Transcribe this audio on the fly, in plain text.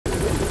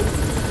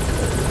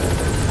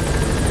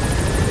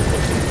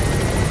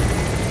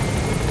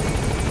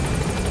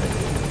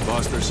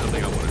there's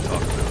something I want to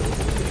talk about.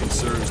 It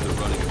concerns the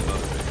running of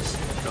Mother Base.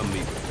 Come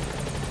meet me.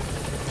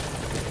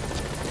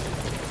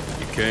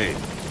 You came.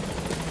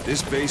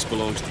 This base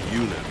belongs to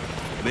you now.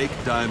 Make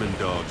Diamond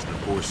Dogs the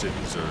force it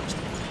deserves.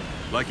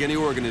 Like any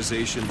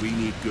organization, we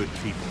need good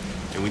people,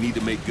 and we need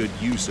to make good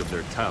use of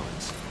their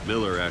talents.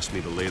 Miller asked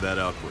me to lay that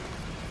out for you.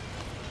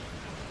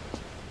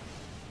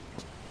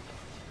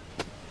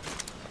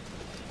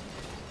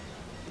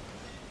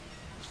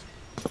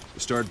 To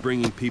start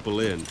bringing people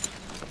in,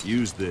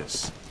 use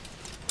this.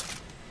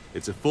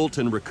 It's a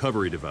Fulton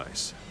recovery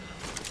device.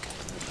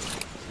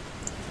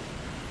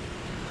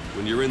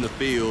 When you're in the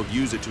field,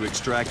 use it to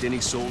extract any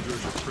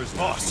soldiers or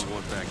prisoners you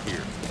want back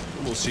here.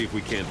 And we'll see if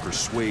we can't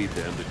persuade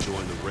them to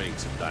join the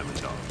ranks of Diamond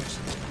Dogs.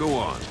 Go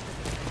on.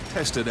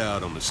 Test it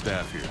out on the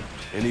staff here.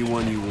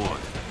 Anyone you want.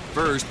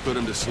 First, put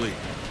them to sleep.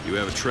 You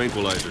have a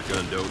tranquilizer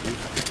gun, don't you?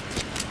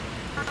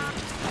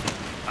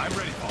 I'm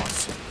ready,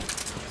 boss.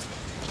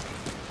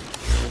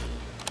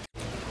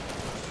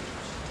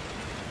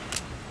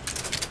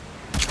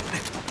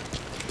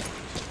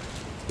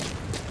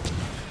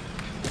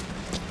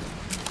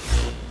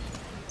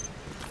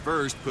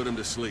 First, put him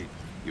to sleep.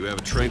 You have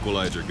a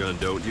tranquilizer gun,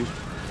 don't you?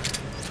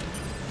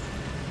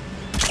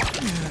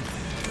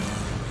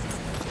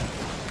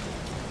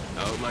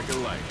 Out like a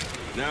light.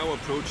 Now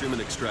approach him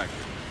and extract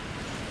him.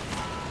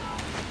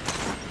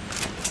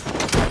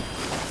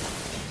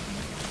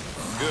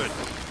 Good.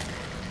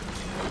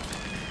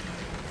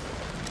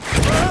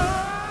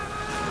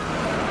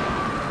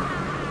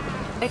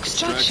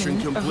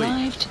 Extraction complete.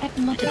 Arrived at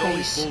Mother You can only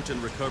Base.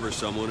 Fulton recover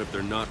someone if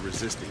they're not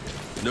resisting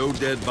it. No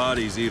dead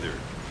bodies either.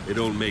 They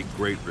don't make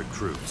great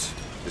recruits.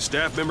 The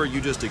staff member you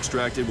just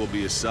extracted will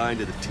be assigned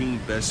to the team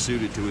best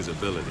suited to his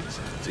abilities.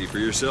 See for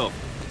yourself.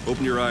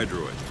 Open your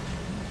iDroid.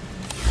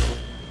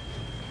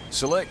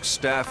 Select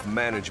staff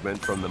management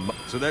from the...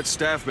 So that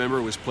staff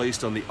member was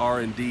placed on the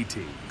R&D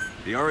team.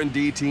 The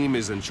R&D team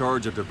is in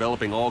charge of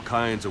developing all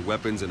kinds of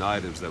weapons and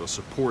items that will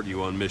support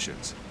you on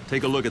missions.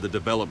 Take a look at the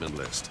development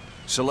list.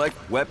 Select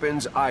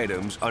weapons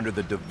items under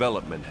the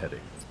development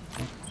heading.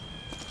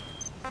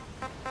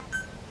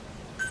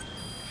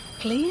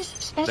 Please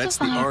specify That's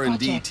the R&D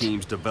project.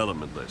 team's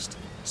development list.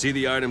 See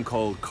the item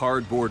called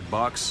cardboard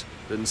box?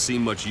 Didn't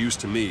seem much use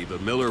to me,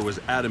 but Miller was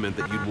adamant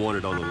that you'd want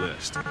it on the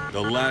list.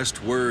 The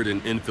last word in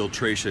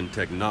infiltration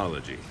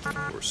technology,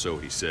 or so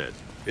he said.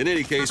 In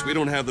any case, we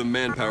don't have the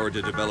manpower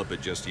to develop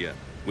it just yet.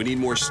 We need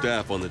more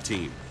staff on the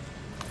team.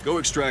 Go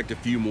extract a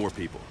few more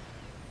people.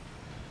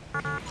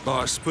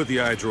 Boss, put the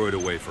iDroid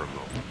away for a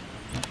moment.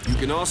 You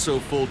can also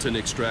Fulton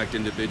extract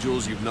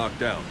individuals you've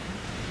knocked out.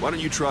 Why don't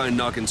you try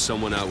knocking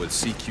someone out with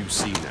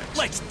CQC next?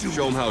 Let's do it,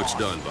 Show them how it's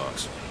boss. done,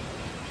 boss.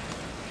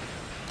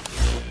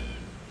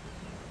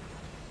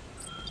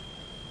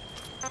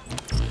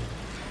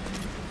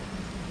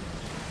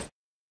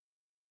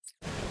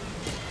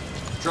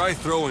 Try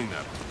throwing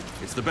them.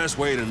 It's the best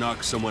way to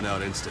knock someone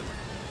out instantly.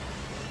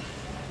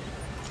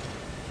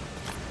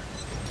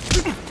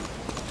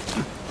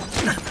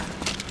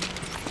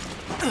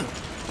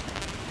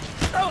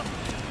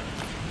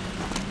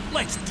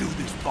 Let's do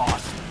this,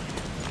 boss.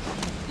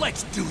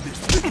 Let's do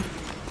this.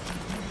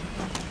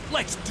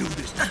 Let's do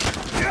this.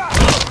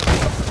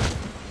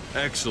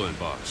 Excellent,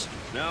 boss.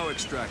 Now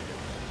extract it.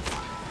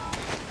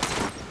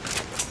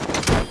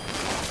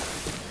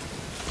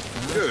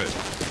 Good.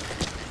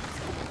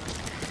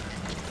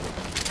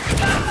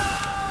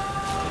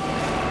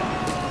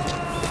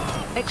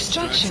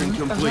 Extraction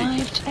complete.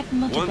 arrived at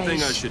Mother One Base.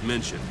 thing I should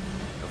mention.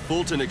 A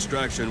Fulton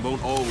extraction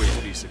won't always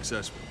be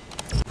successful.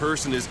 If a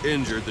person is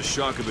injured, the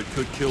shock of it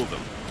could kill them.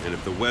 And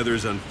if the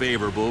weather's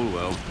unfavorable,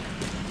 well,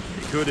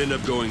 it could end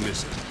up going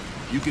missing.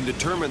 You can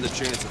determine the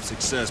chance of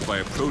success by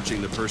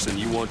approaching the person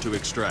you want to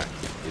extract.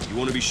 If you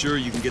want to be sure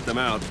you can get them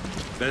out,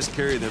 best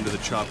carry them to the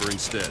chopper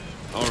instead.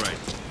 All right,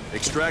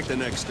 extract the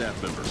next staff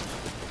member.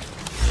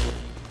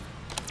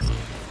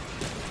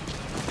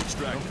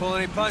 Extract. Don't pull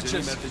any Use punches.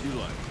 any method you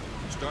like.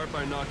 Start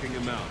by knocking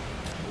him out,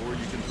 or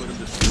you can put him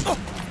to sleep.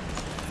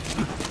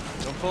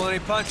 Don't pull any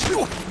punches.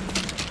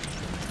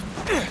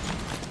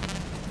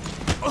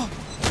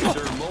 If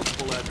there are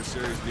multiple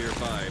adversaries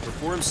nearby,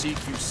 perform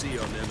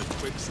CQC on them in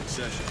quick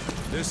succession.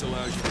 This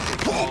allows you to take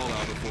them all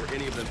out before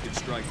any of them can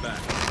strike back.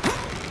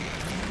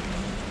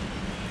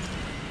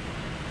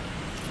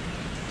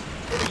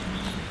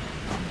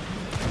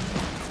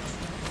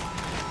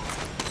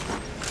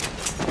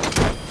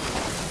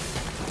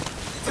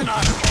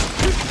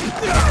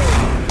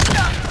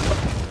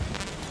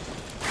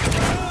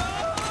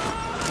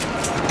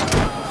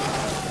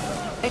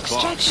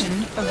 Extraction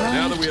arrived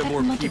Now that we have more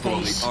at Mother people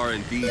on the Base.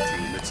 R&D team,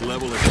 it's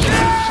level of...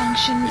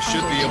 Function It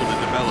should be able to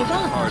develop the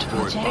Development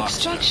cardboard project. box.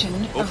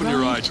 Extraction Open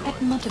your arrived iDroid.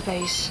 at Mother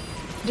Base.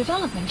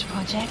 Development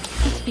project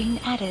has been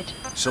added.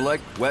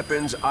 Select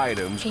weapons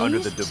items Please under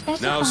the...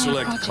 specify Now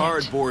select project.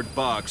 cardboard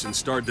box and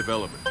start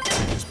development.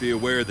 Just be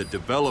aware that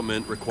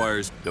development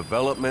requires...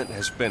 Development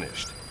has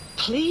finished.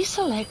 Please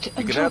select a You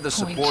can drop have the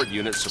point. support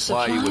unit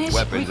supply you with Supplies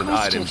weapons and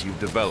requested. items you've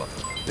developed.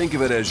 Think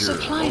of it as your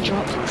Supply own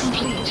drop personal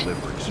complete.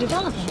 delivery service.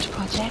 Development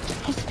project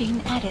has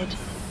been added.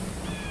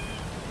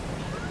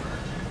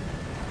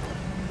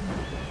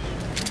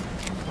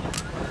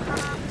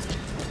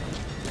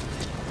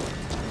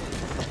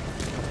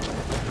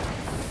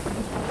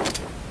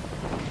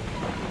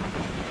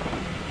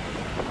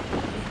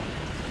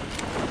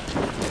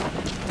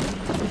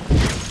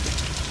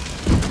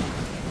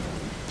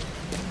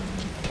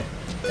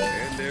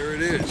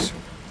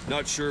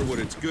 Not sure what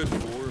it's good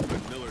for,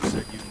 but Miller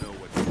said you'd know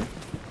what to do.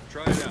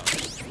 Try it out.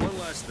 One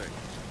last thing.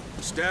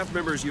 The staff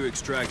members you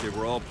extracted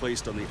were all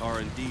placed on the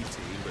R&D team,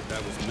 but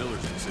that was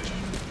Miller's decision.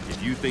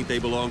 If you think they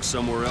belong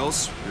somewhere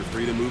else, you're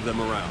free to move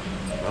them around.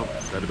 Well,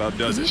 that about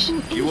does it.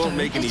 You won't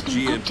make any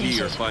GMP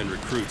or find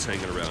recruits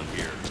hanging around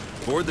here.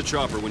 Board the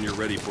chopper when you're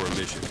ready for a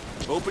mission.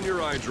 Open your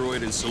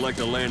iDroid and select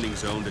a landing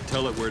zone to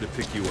tell it where to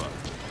pick you up.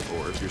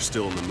 Or if you're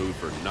still in the mood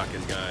for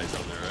knocking guys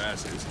on their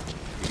asses,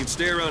 you can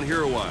stay around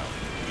here a while.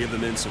 Give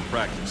them in some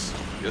practice.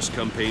 Just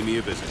come pay me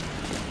a visit.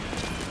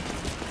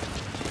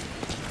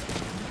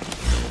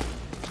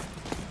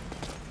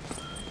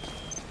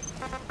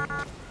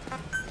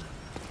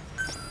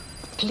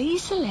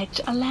 Please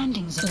select a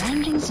landing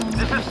zone. This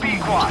is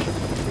B-Quad.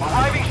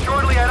 Arriving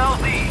shortly at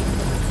LZ.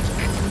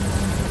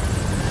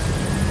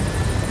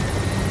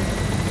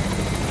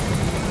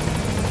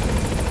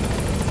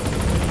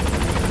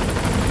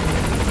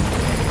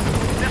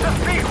 This is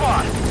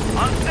B-Quad.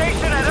 On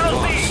station at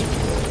LZ.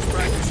 Boss,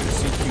 practice your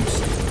CQC.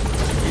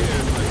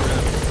 Yeah, my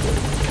God.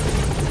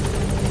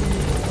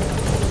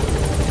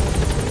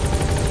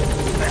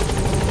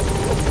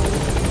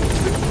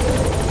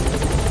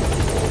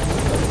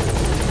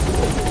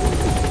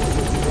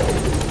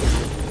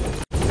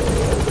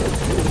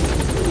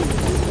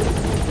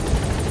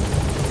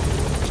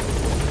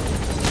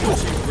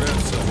 Once you grab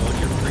someone,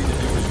 you're free to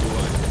do as you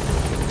like.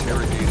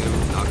 Interrogate him,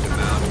 knock him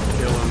out,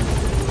 kill him.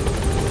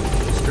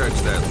 Stretch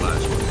that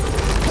last one.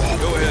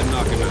 Go ahead and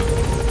knock him out.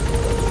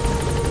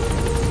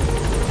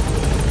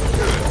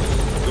 Good.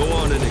 Go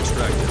on and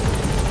extract him.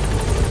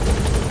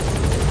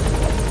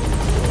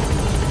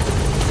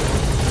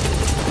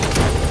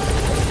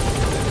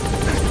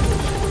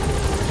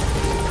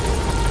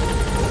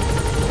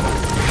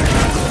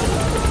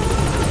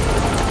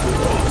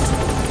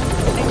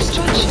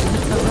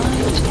 Extraction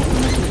arrived at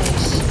Mother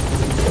Base.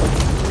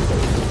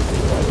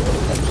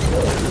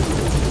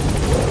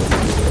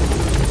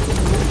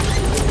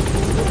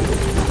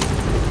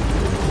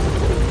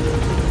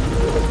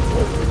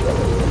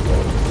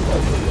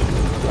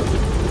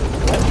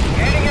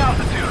 Gaining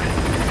altitude.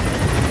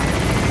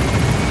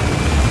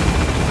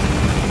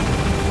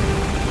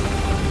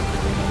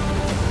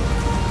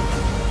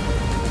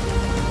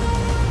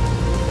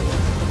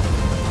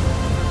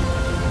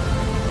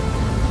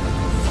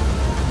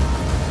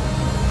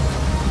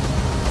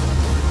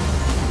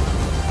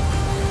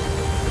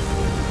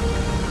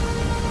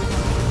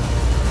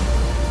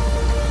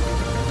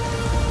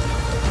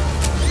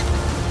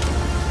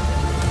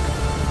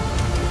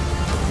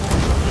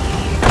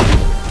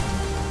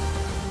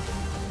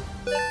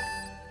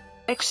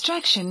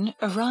 Extraction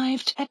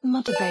arrived at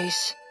Mother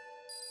Base.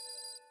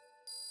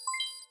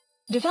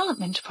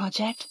 Development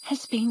project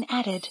has been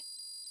added.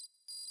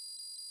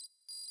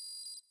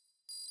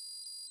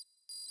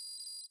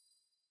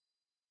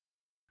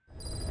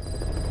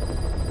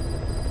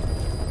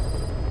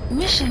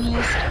 Mission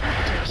list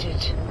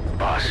updated.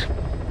 Boss,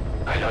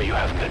 I know you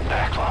haven't been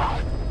back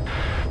long,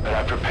 but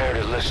I prepared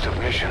a list of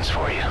missions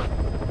for you.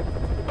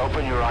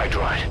 Open your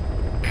iDroid.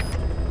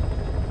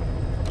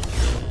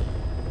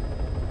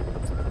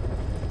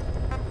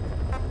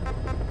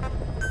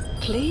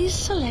 Please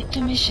select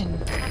a mission.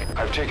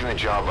 I've taken the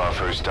job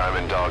offers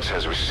Diamond Dogs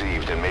has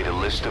received and made a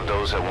list of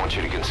those I want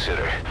you to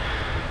consider.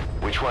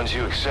 Which ones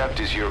you accept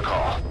is your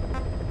call.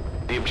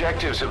 The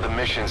objectives of the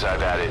missions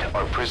I've added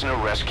are prisoner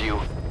rescue,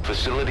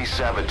 facility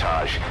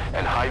sabotage,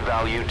 and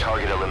high-value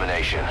target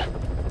elimination.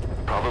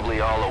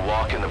 Probably all a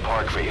walk in the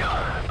park for you,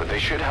 but they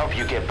should help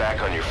you get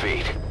back on your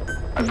feet.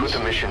 I put the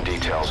mission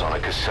details on a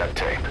cassette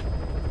tape.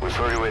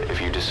 Refer to it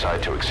if you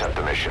decide to accept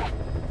the mission.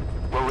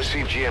 We'll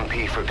receive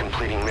GMP for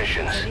completing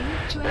missions,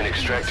 and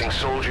extracting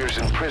soldiers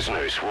and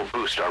prisoners will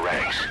boost our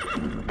ranks.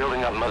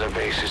 Building up Mother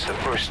Base is the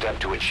first step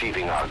to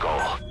achieving our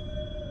goal.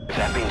 If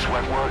that means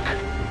wet work,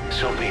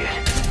 so be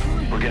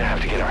it. We're gonna have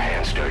to get our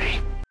hands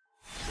dirty.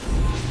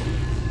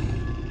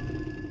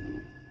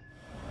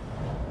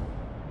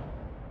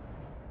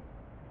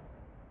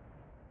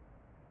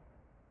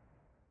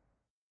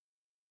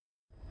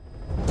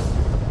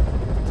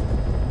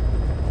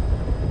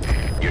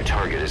 Your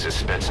target is a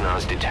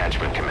Spetsnaz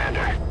detachment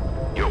commander.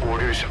 Your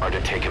orders are to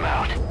take him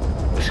out.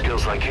 With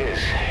skills like his,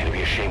 it'd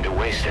be a shame to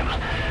waste him.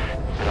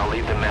 And I'll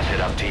leave the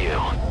method up to you.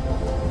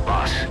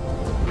 Boss,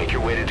 make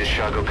your way to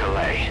Deshago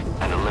Calais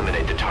and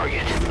eliminate the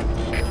target.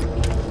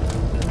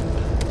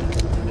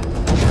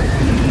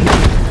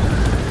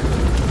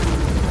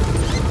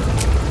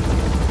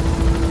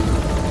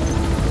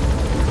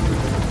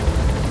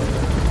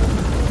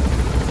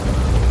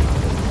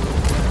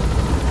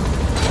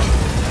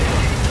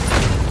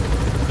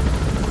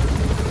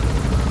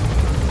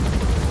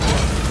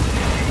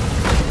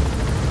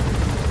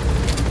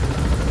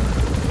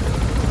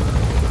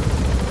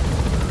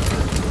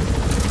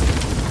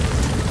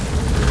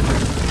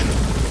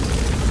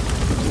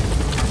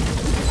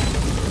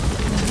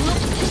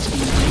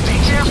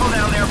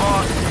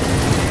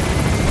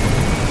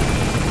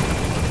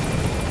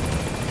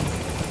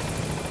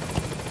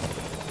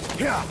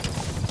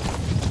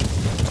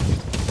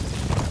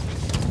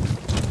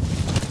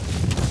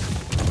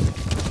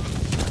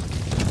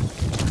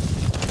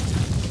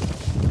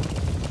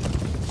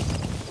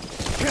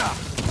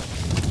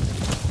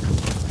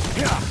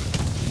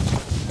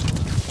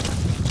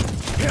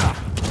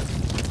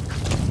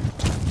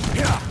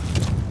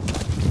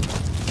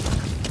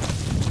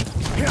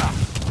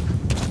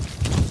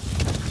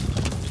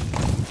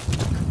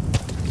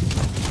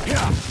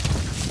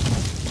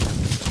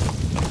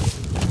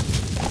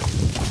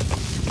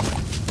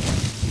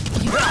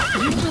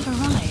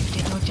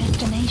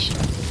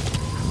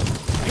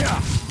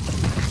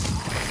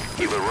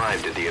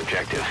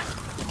 objective.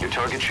 Your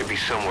target should be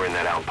somewhere in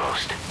that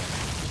outpost.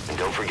 And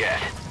don't forget,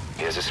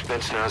 he has a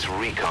Spetsnaz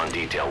recon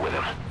detail with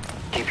him.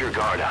 Keep your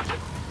guard up.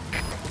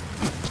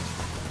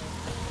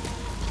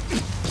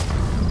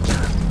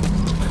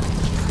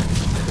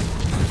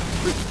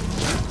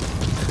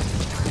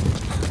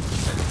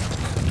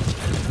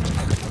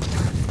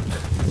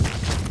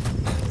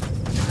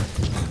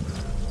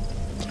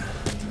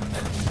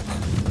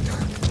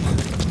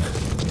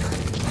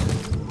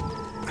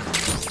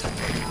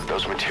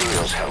 Those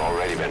materials have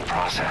already been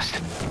processed.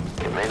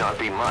 It may not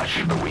be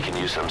much, but we can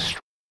use them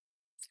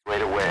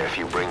straight away if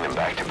you bring them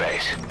back to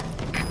base.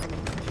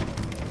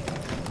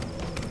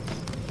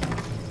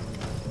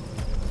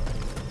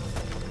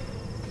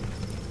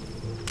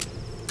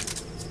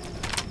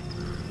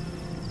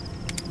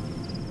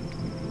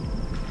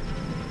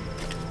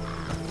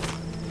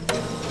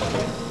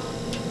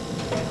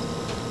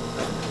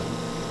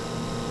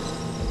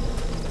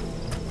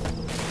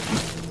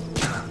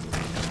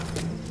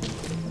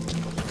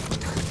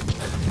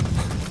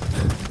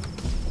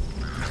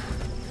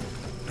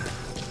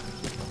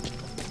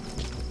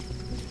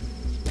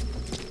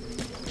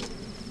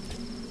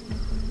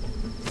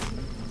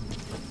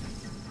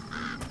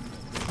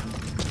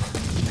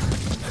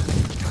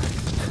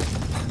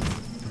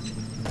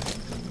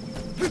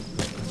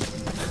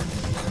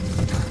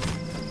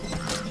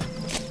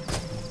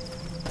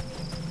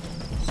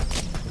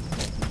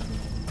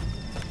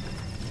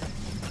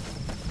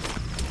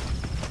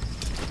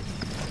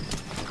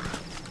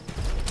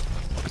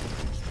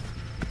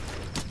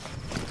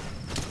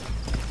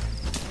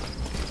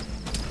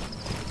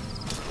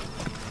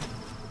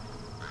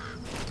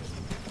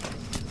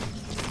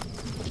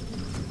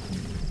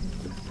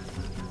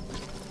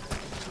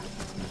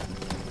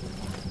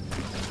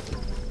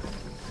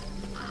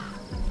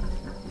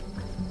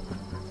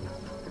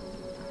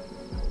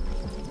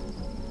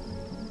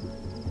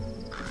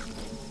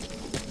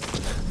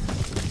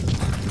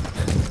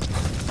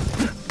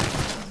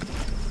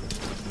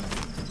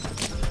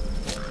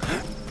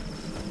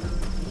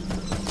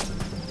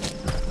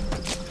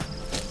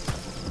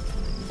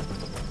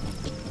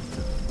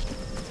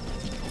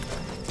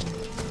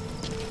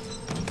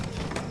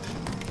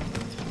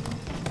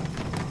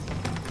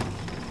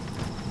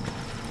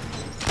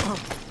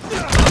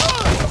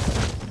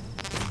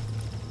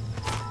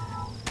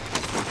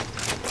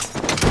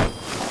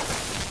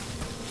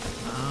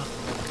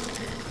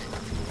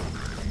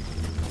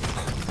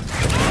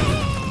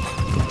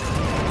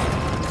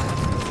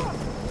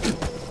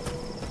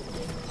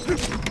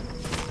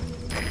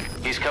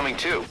 He's coming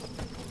too.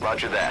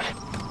 Roger that.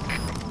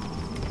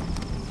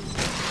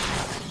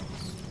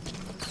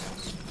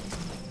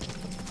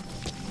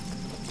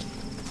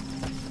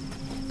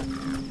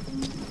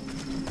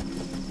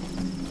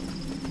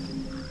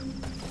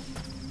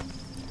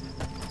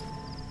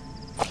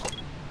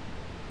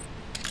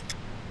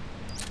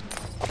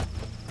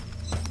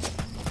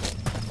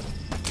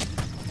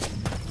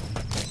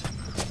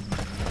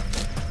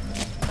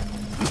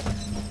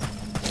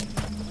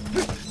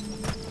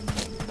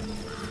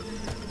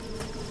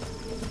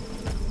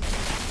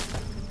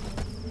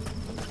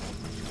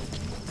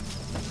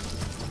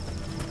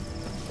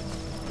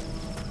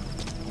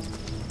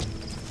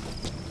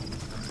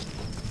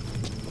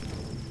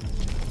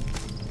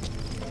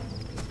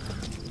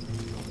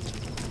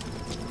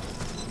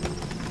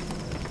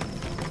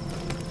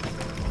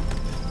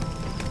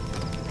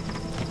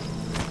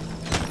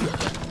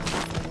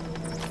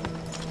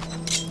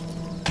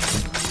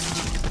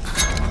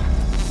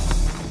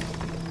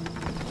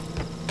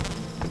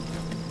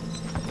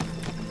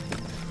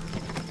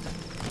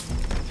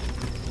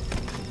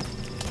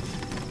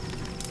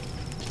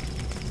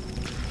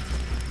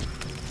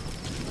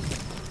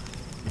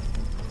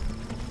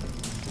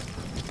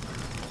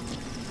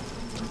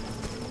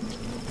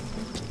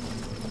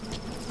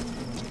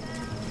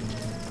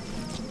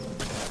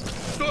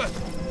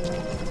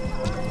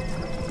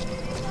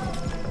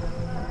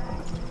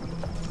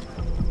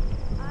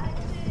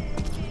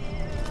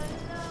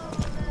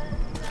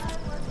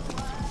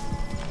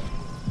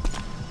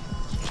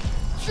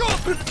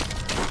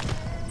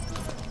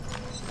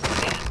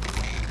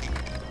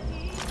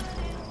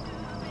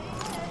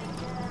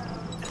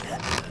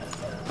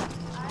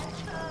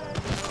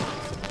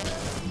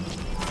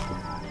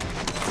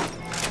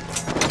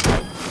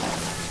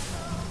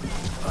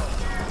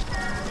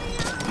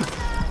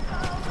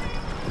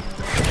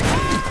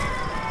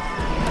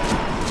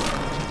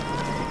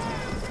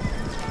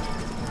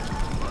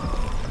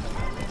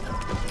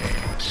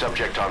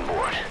 Subject on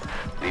board.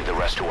 Leave the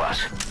rest to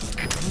us.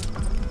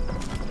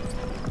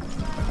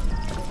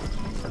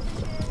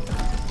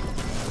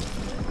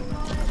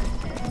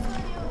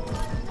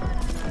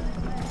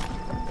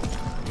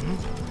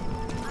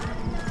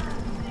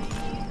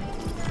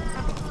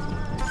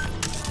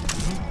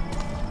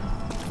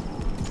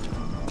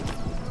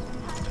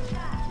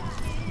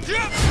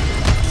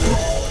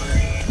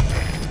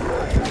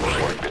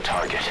 Mark the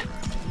target.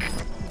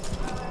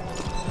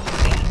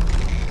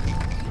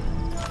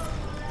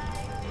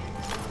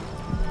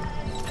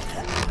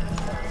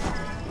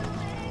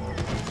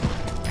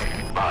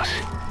 Boss,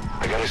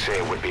 gotta say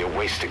it would be a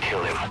waste to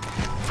kill him.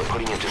 But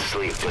putting him to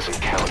sleep doesn't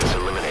count as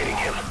eliminating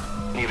him.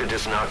 Neither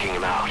does knocking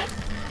him out.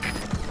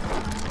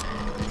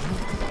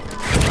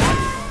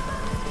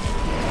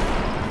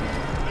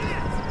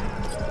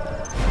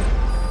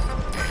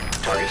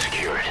 Target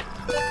secured.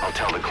 I'll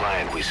tell the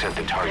client we sent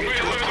the target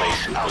to a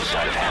place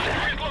outside of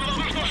heaven.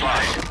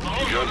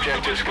 Boss, your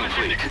objective's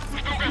complete.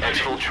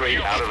 Exfiltrate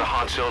out of the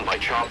hot zone by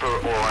chopper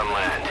or on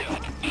land.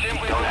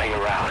 Don't hang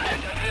around.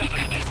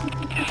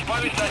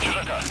 Избавить от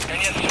чужака.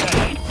 Конец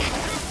связи.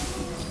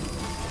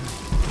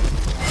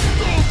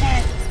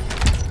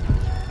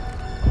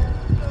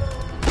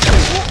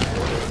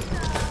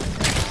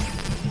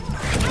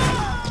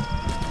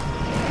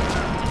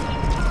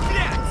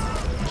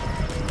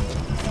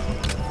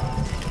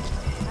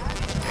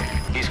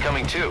 He's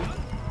coming too.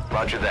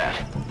 Roger that.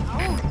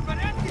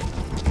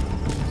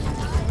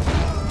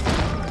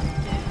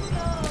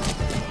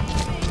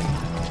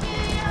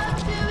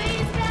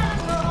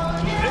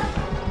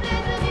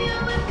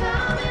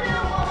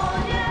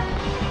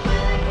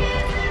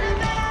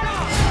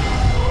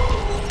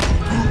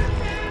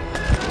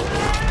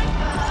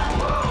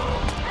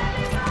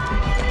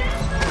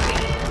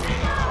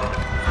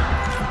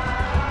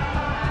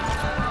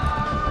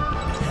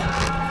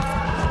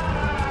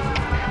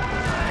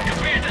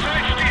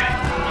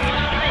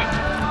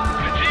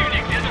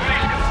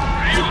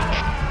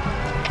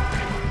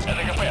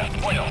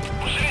 Понял.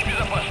 Усилить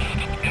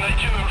безопасность.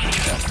 Иначе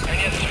нарушителя.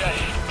 Конец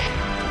связи.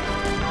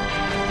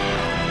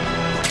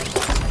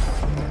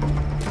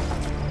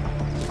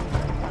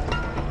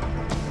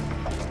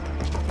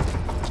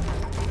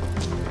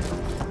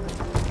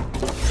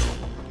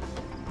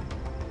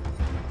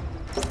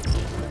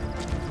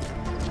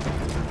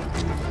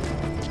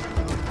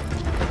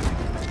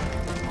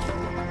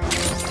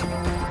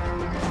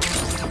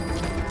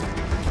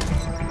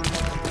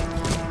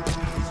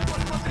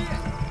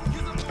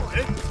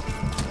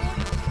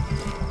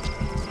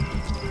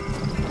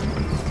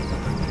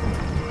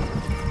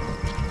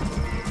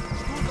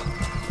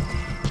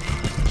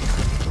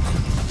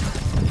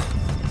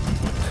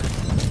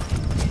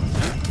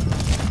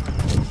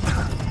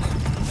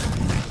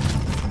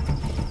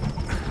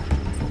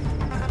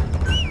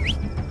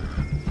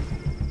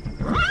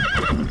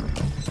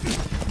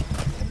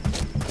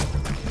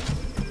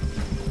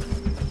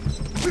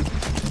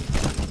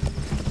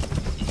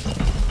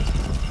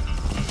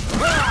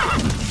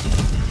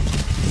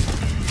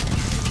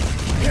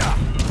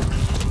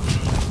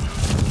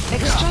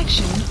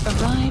 Extraction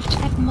arrived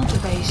at Mother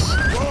Base.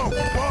 Whoa,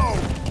 whoa!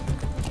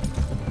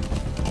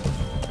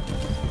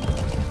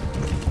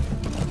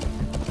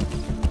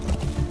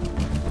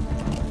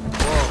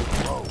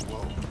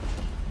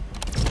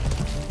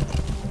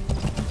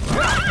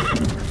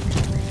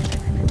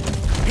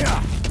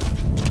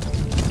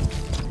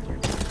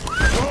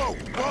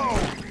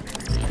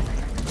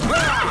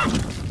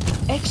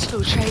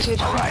 Exfiltrated.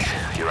 All right,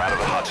 you're out of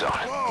the hot zone.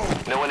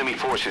 No enemy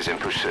forces in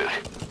pursuit.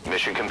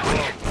 Mission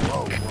complete.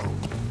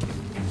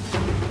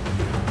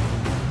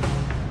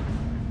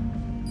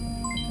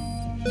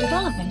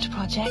 Development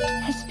project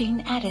has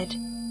been added.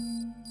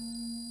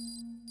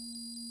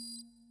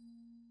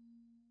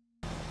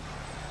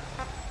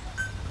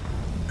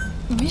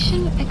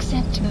 Mission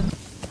accepted.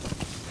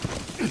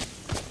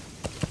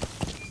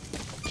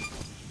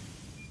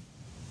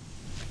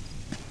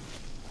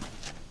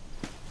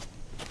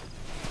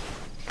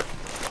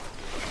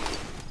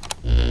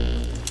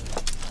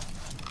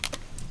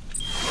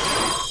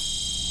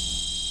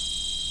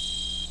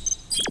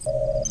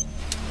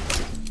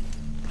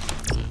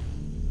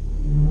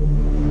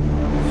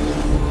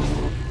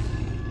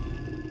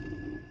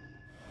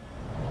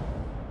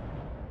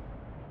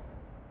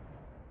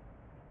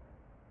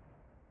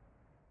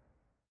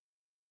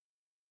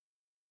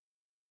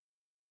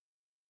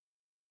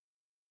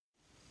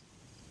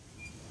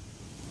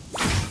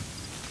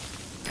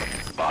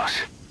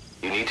 Boss,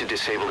 you need to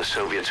disable the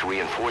Soviets'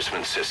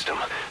 reinforcement system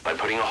by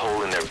putting a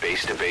hole in their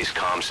base-to-base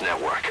comms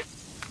network.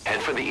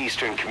 Head for the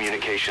Eastern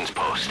Communications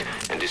Post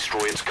and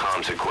destroy its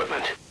comms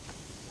equipment.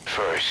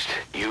 First,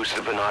 use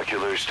the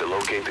binoculars to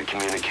locate the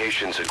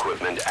communications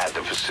equipment at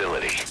the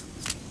facility.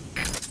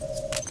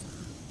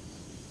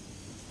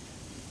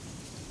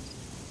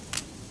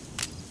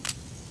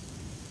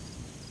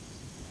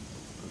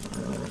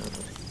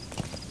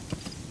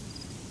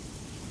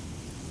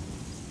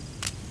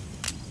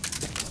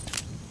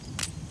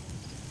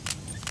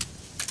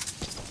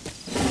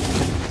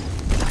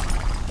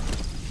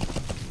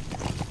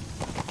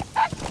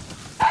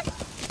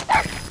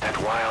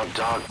 Wild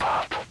dog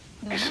pup.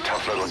 He's a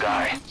tough little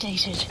guy.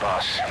 Updated.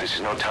 Boss, this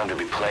is no time to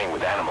be playing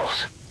with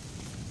animals.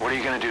 What are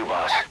you gonna do,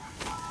 boss?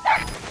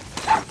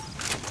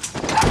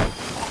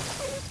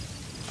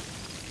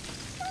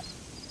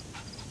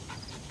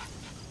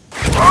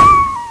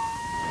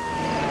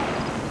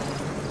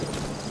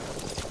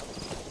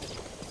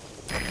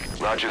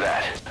 Roger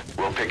that.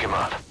 We'll pick him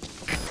up.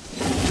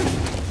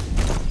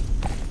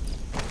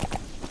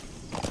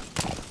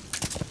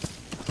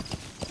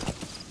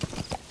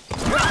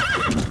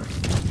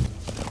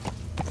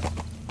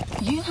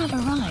 You have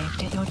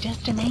arrived at your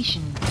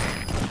destination.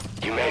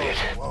 You made it.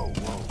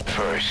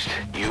 First,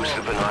 use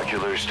the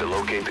binoculars to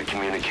locate the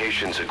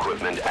communications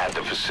equipment at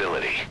the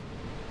facility.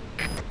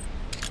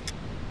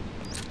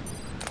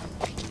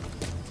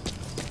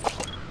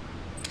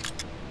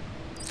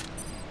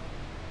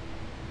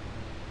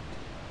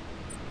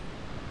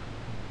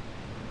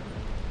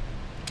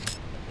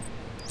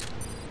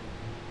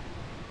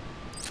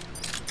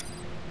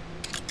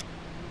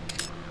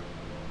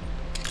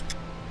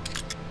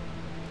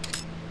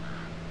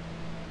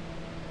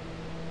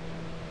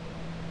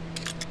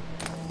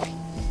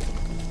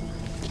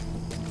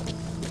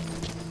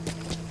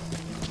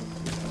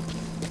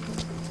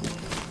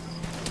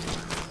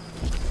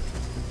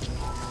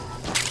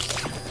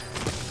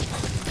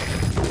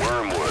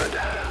 Wormwood,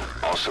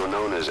 also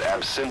known as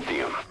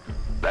absinthium.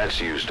 That's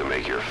used to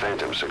make your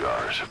phantom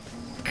cigars.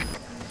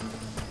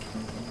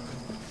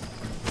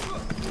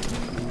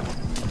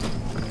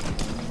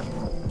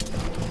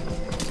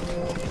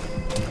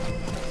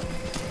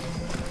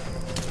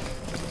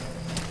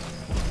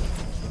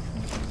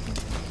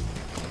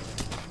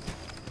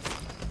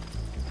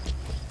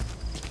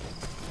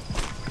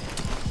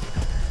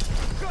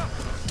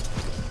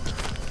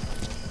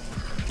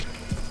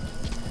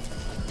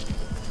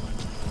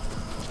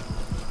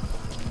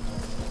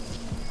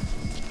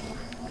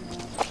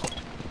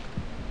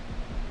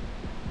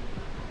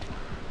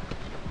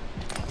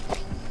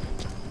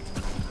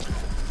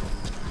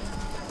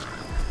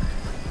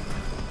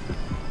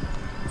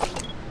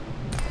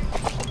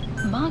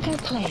 Marker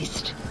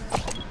placed.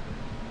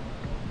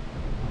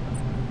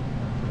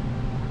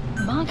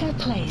 Marker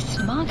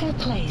placed. Marker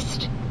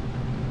placed.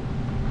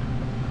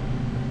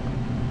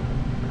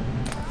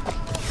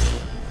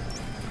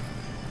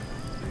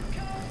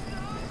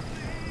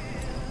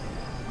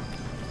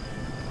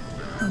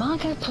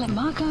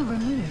 Marker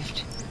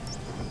removed.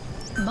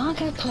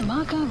 Marker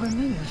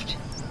removed.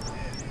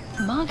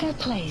 Marker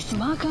place.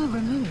 Marker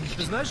removed.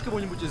 Ты знаешь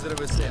кого-нибудь из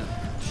РВС?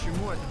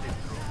 Чему это ты?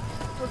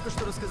 Только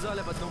что рассказали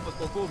об одном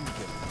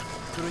подполковнике,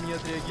 который не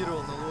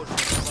отреагировал на ложь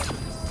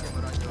информации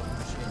системы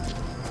радиоотключения.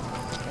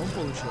 Он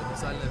получил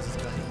официальное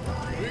взыскание.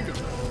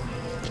 Выгодно.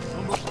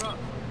 Он был прав.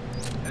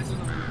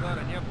 Ядерного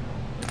удара не было.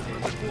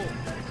 Протокол.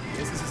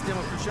 Если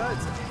система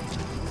включается,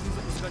 нужно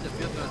запускать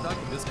ответную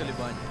атаку без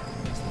колебаний.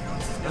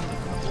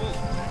 Протокол.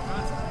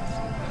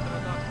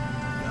 Да.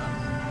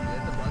 И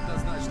это бы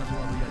однозначно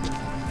была бы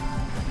ядерная.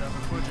 Да,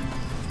 выходит,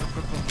 что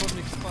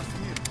подполковник спас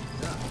мир.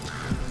 Да.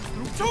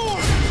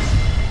 Инструктор!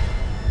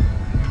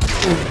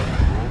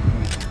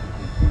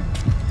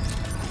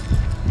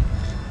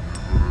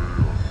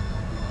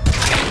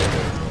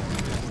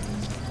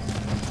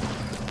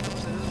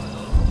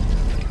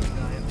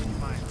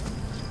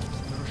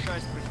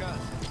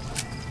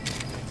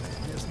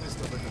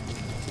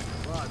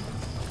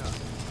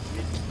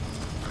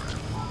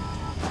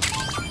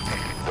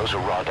 Those are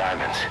raw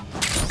diamonds.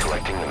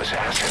 Collecting them as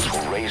assets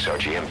will raise our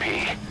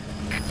GMP.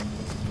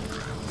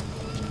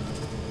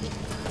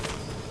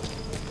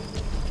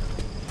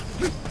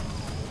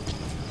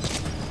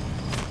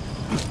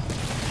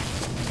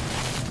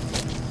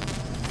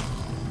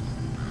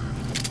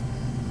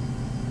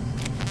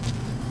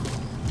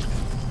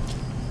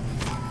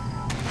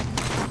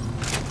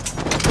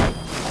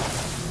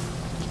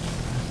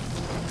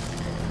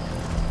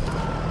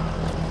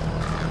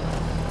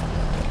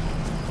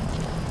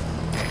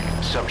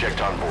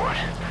 Subject on board.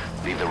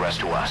 Leave the rest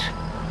to us.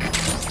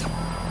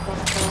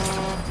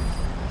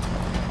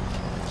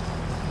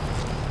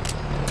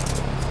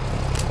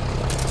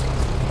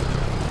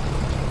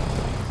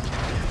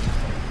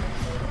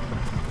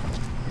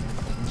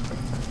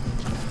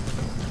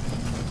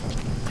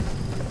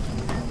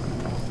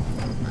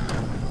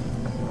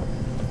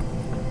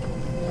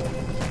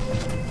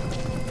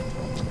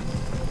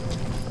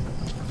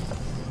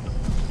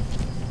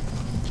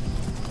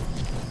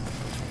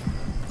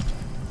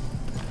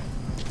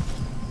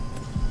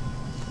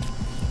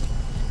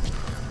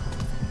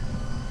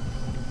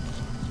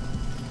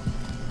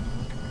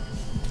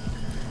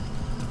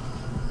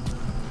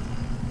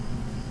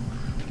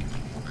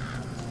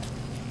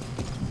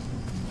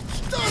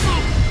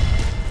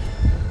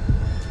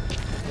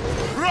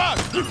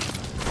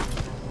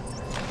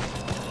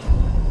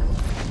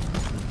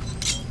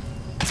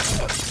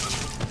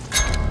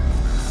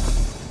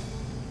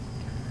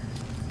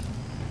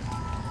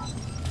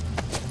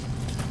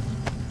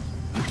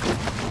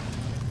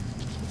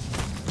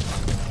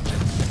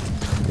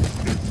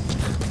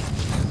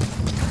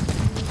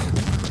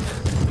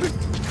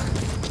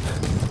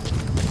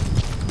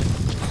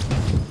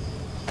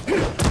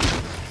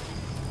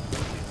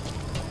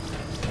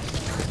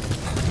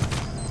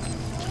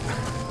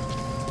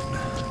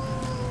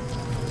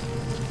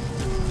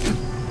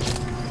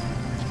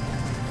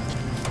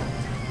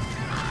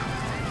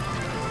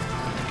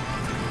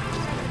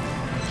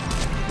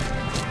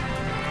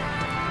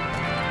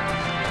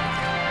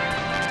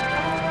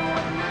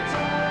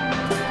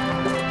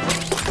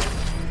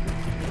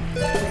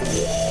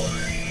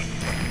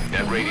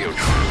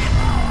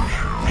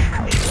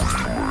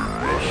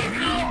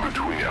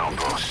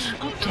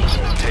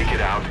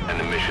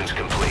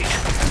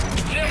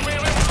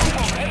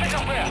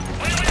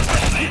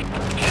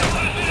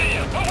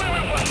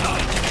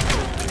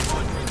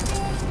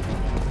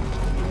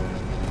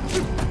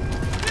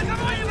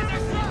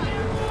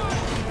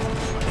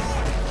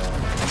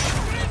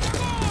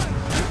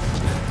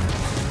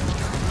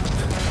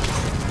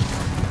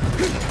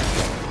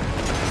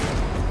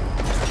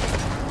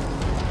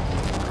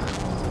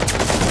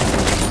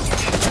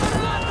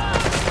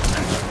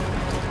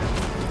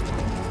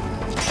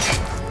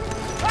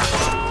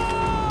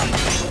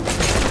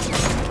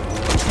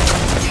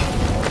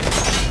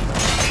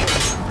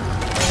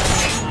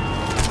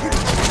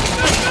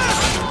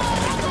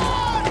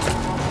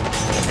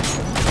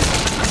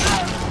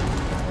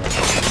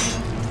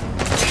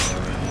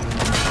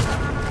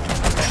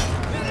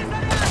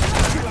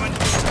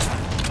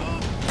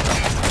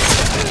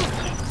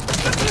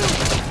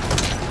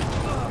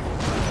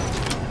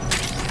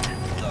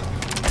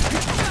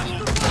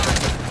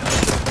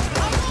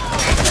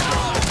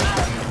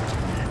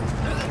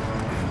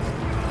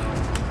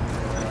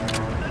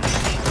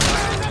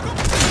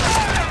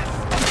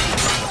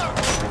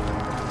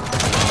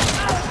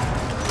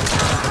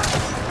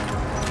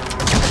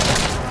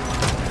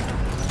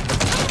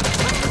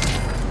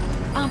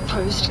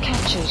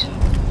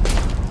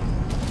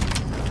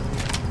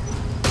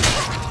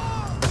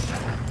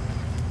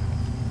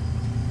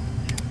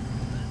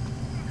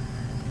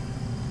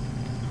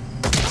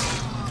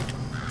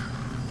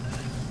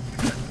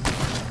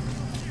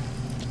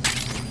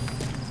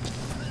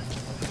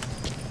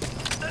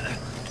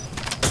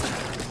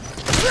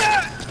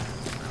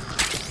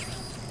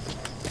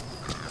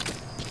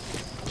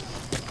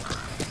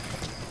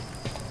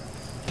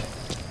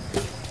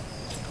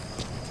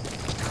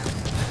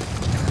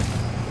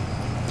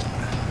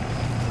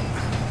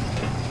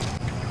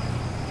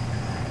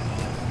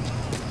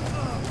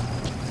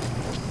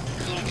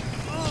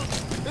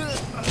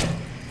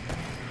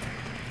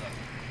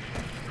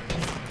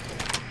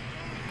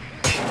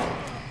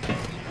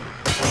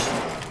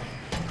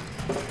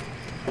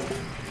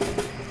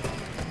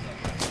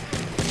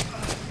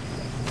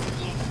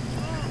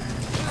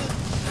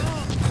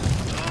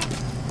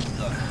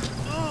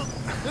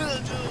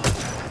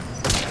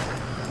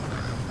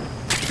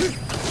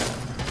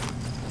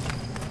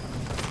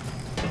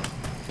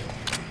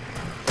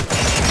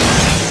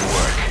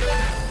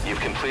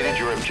 completed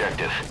your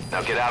objective.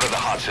 Now get out of the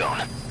hot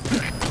zone.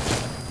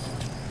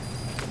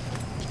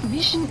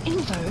 Mission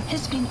info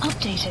has been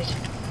updated.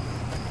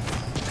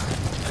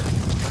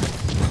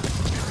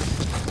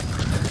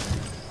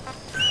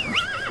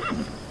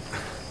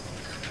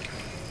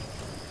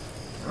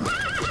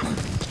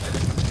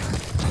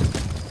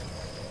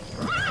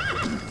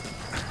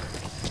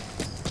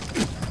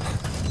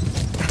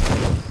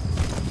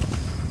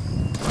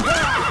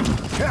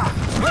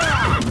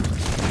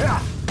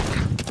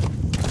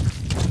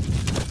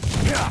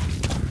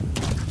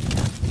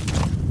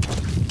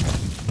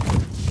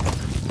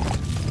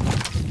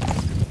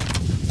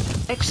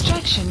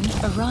 Extraction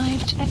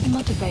arrived at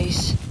Mother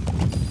Base.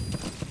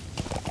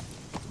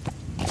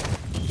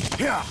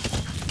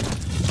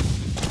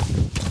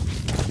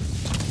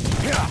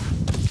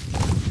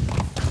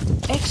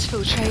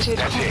 Exfiltrated.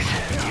 That's it.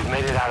 You've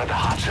made it out of the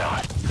hot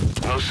zone.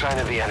 No sign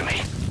of the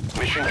enemy.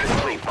 Mission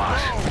complete,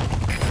 boss.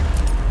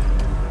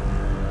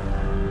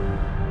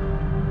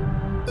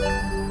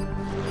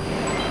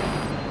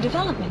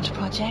 Development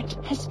project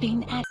has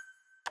been added.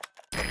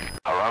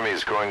 Our army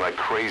is growing like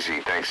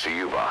crazy thanks to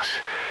you, boss.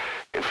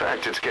 In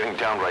fact, it's getting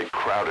downright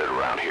crowded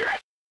around here.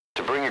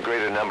 To bring a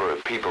greater number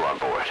of people on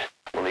board,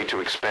 we'll need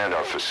to expand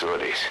our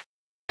facilities.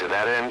 To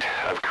that end,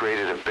 I've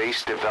created a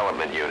base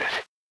development unit.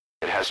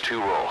 It has two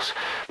roles,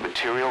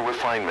 material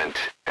refinement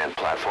and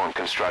platform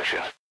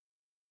construction.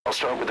 I'll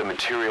start with the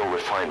material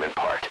refinement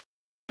part.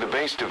 The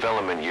base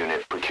development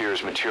unit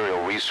procures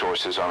material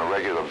resources on a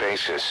regular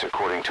basis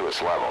according to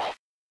its level.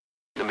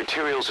 The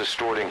materials are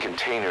stored in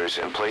containers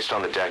and placed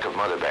on the deck of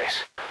Mother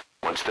Base.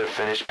 Once they're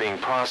finished being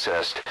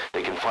processed,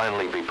 they can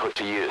finally be put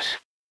to use.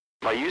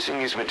 By using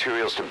these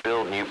materials to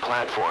build new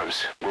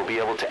platforms, we'll be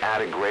able to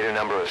add a greater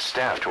number of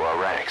staff to our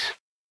ranks.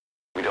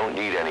 We don't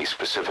need any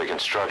specific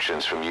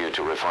instructions from you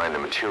to refine the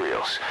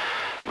materials,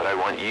 but I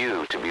want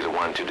you to be the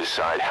one to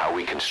decide how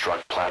we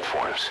construct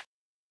platforms.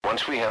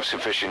 Once we have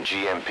sufficient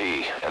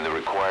GMP and the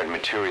required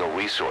material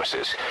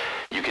resources,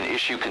 you can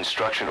issue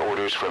construction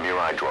orders from your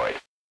iDroid.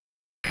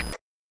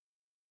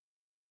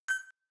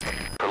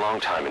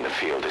 Prolonged time in the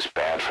field is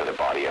bad for the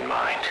body and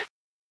mind.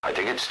 I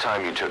think it's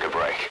time you took a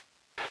break.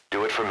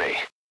 Do it for me.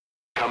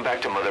 Come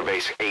back to Mother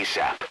Base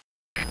ASAP.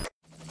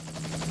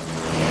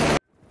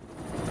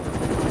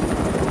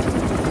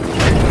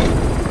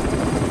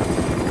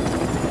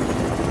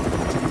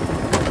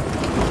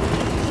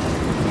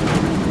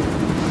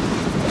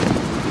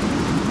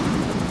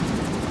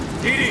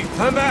 Didi,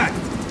 come back!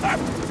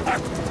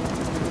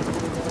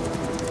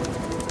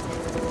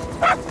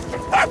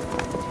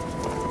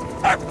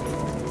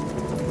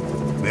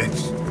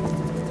 Mitch.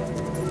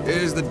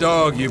 Here's the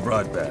dog you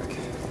brought back.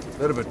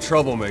 Bit of a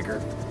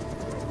troublemaker.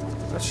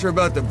 Not sure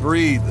about the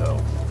breed,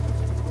 though.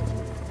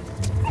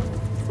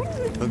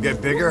 He'll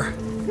get bigger?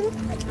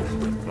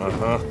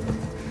 Uh-huh.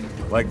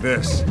 Like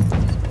this.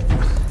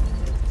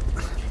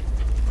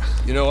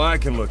 You know, I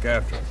can look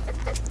after him.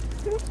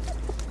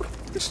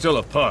 He's still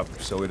a pup,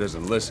 so he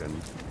doesn't listen.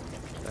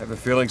 I have a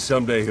feeling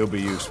someday he'll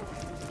be useful.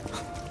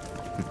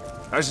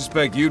 I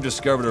suspect you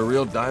discovered a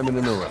real diamond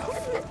in the rough.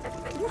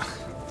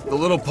 With a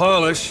little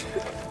polish,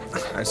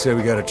 I'd say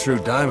we got a true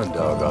diamond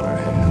dog on our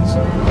hands.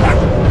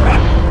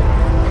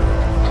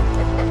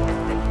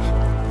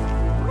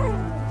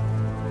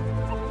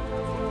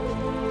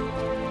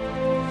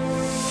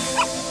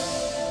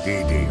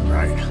 DD,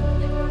 right?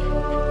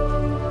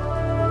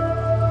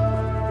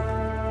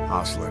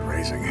 Hostile at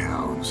raising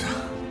hounds.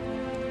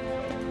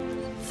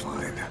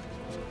 Fine.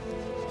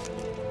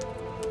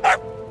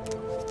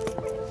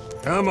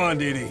 Come on,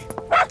 Didi.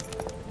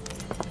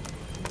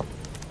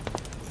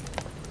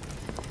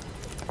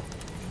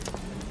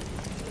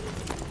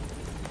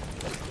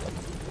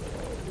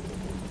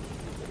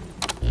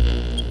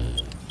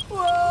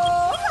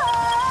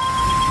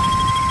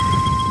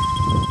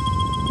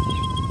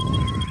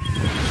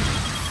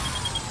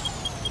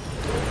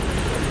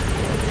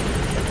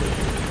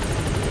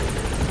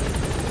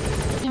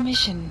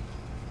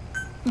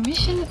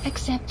 Mission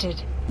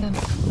accepted.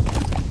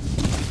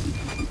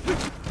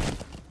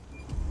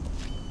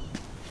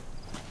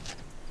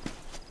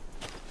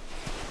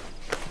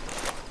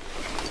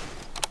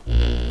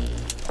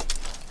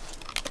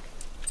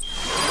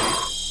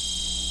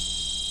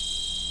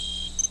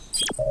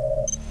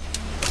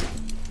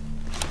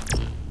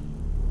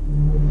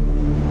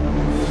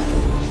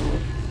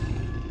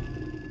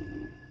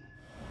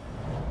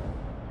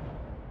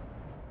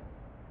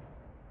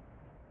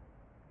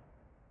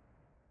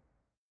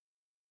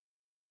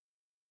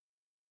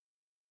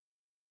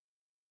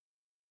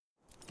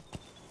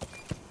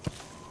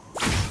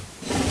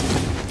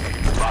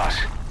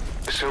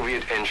 The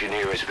Soviet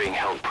engineer is being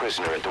held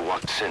prisoner at the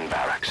Waksin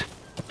barracks.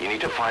 You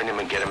need to find him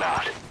and get him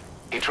out.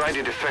 He tried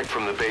to defect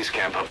from the base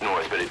camp up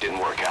north, but it didn't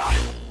work out.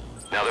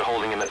 Now they're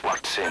holding him at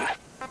Waksin.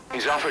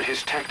 He's offered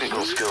his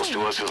technical skills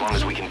to us as long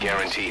as we can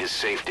guarantee his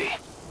safety.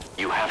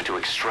 You have to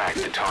extract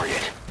the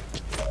target.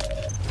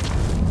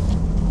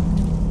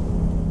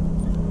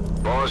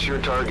 Boss,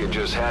 your target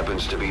just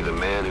happens to be the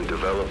man who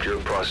developed your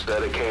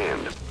prosthetic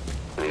hand.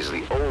 And he's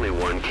the only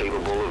one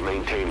capable of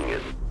maintaining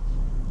it.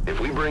 If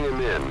we bring him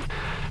in,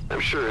 I'm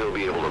sure he'll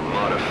be able to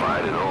modify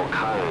it in all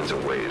kinds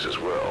of ways as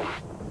well.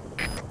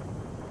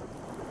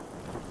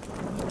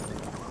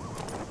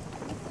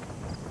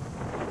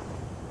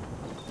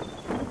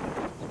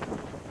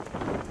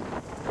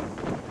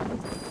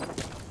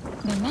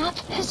 The map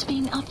has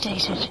been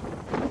updated.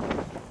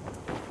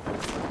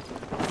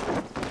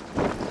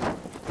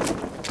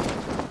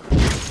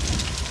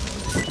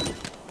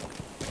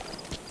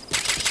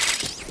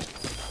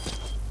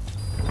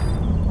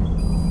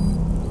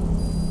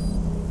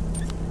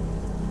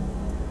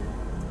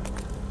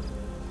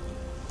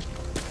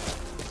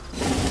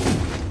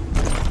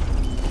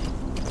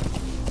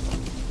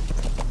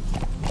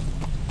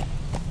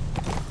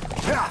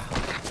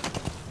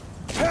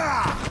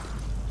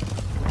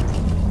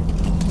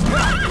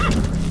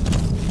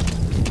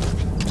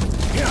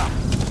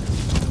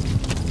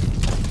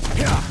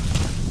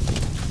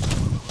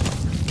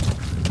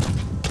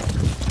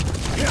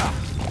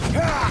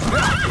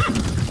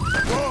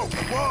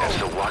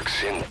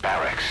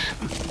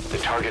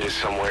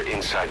 Somewhere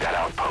inside that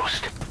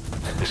outpost.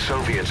 The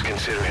Soviets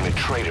consider him a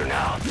traitor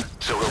now,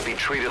 so he'll be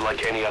treated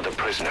like any other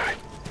prisoner.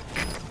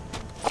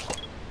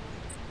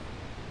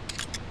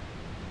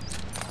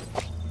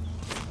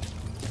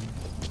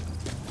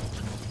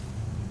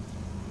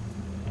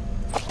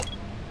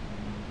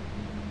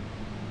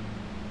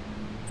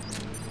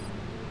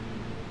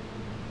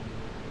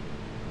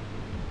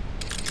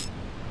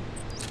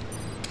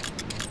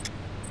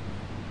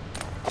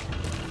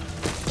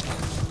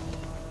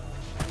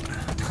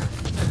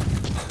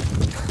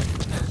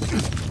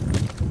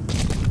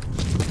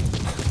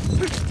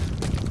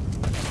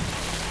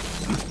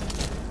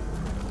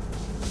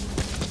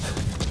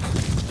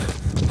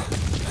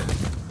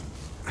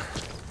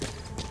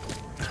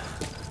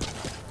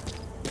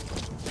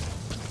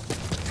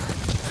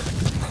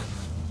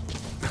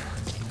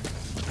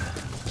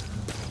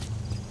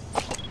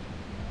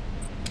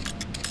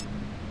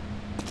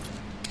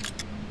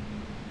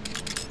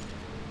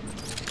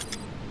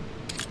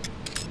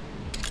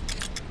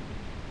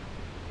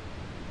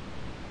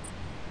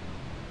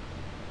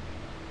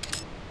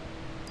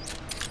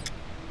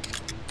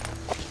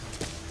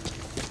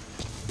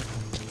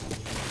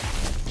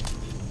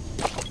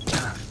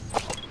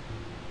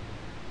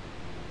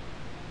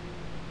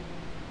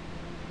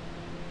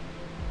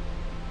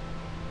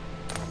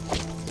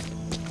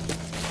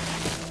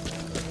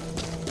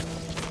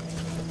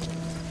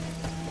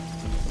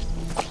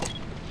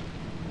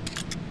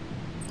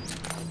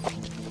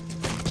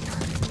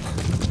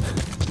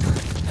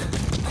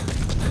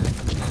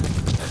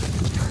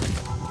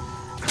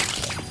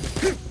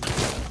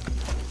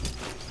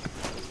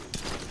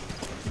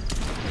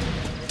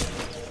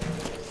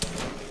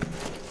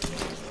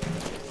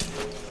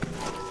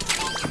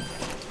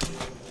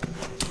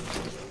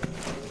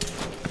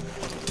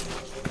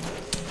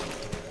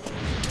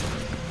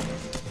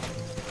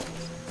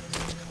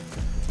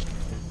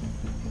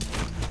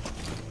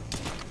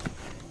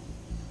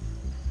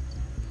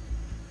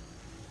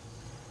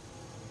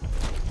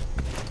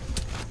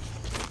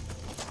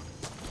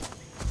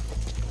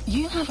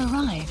 You have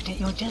arrived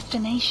at your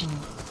destination.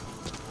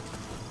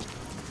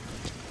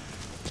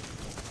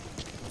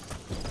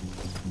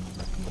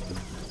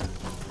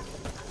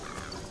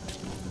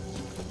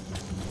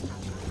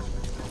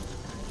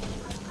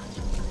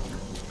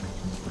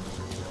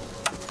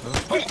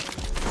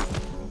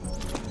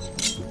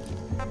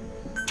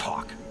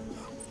 Talk.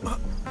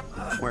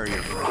 Where are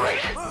you from?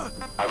 Great.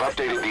 I've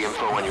updated the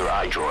info on your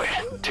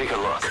iDroid. Take a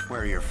look.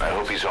 Where are you from? I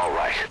hope he's all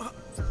right.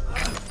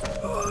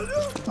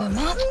 The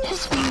map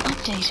has been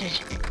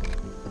updated.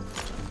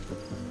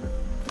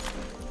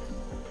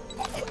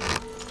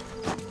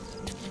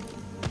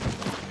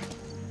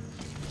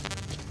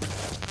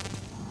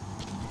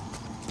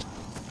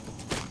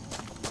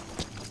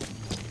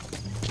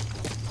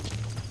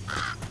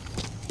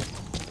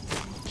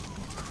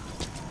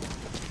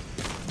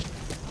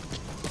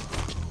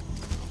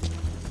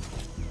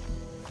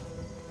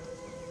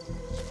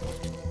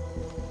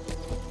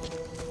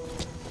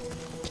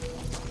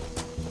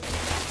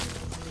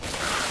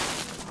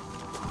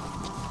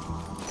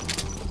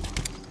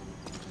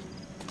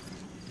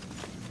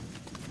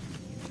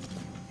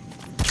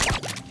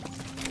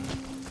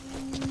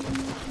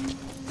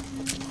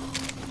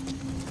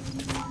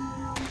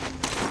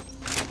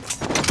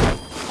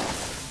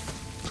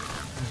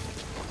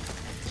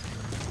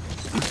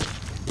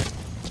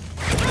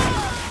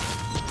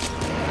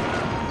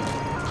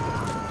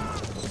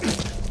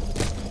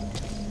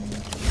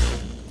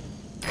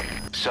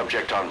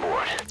 Subject on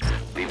board.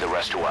 Leave the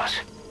rest to us.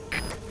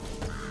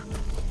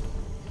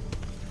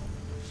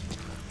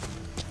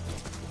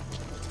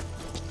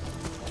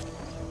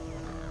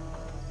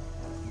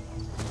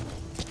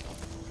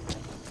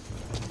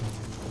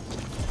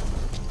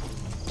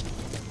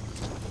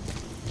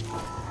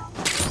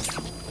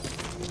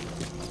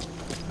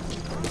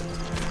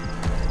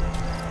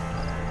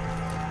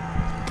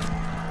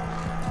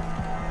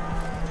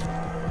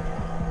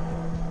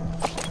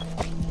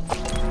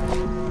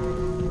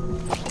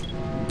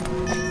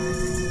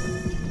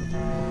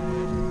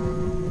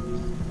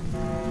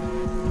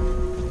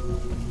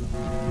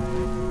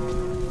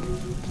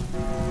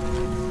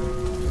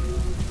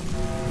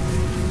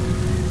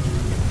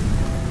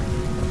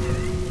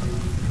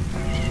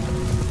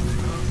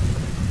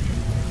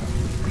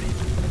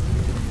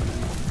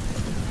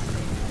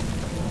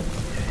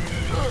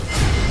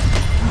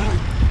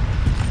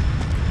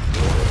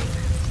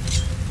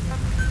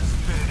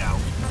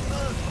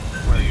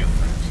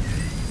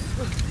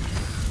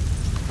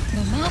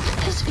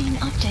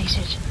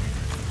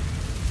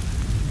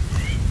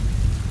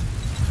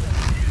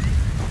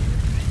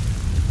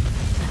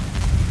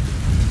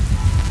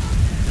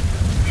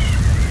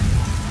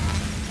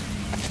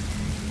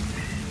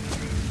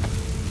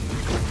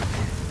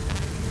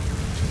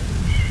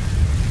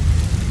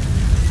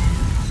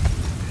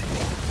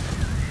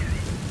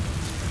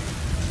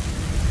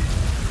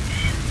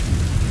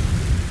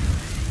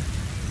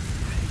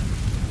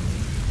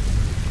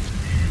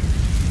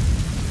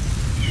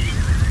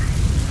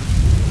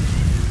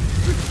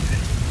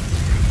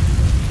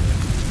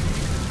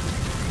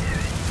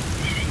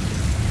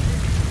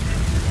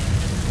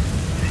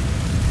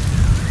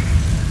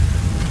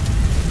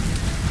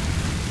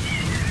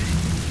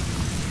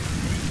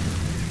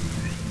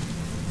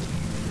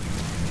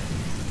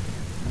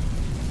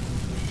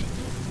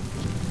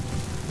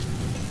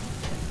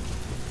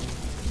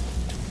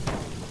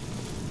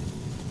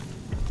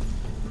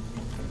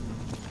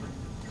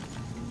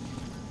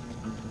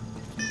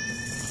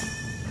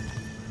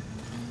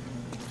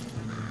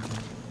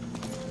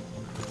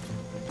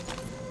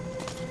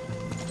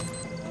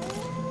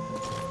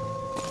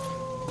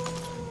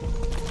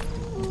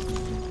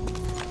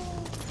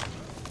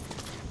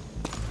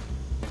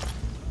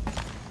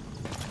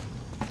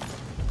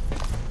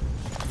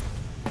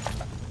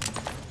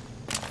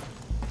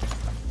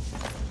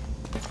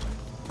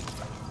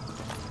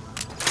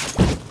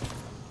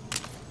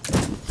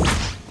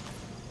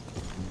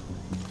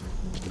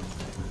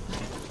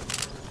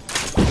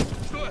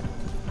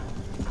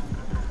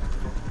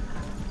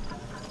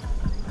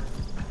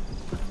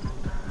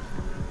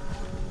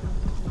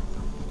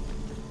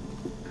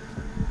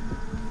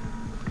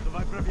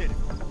 проверим.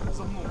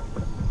 За мной.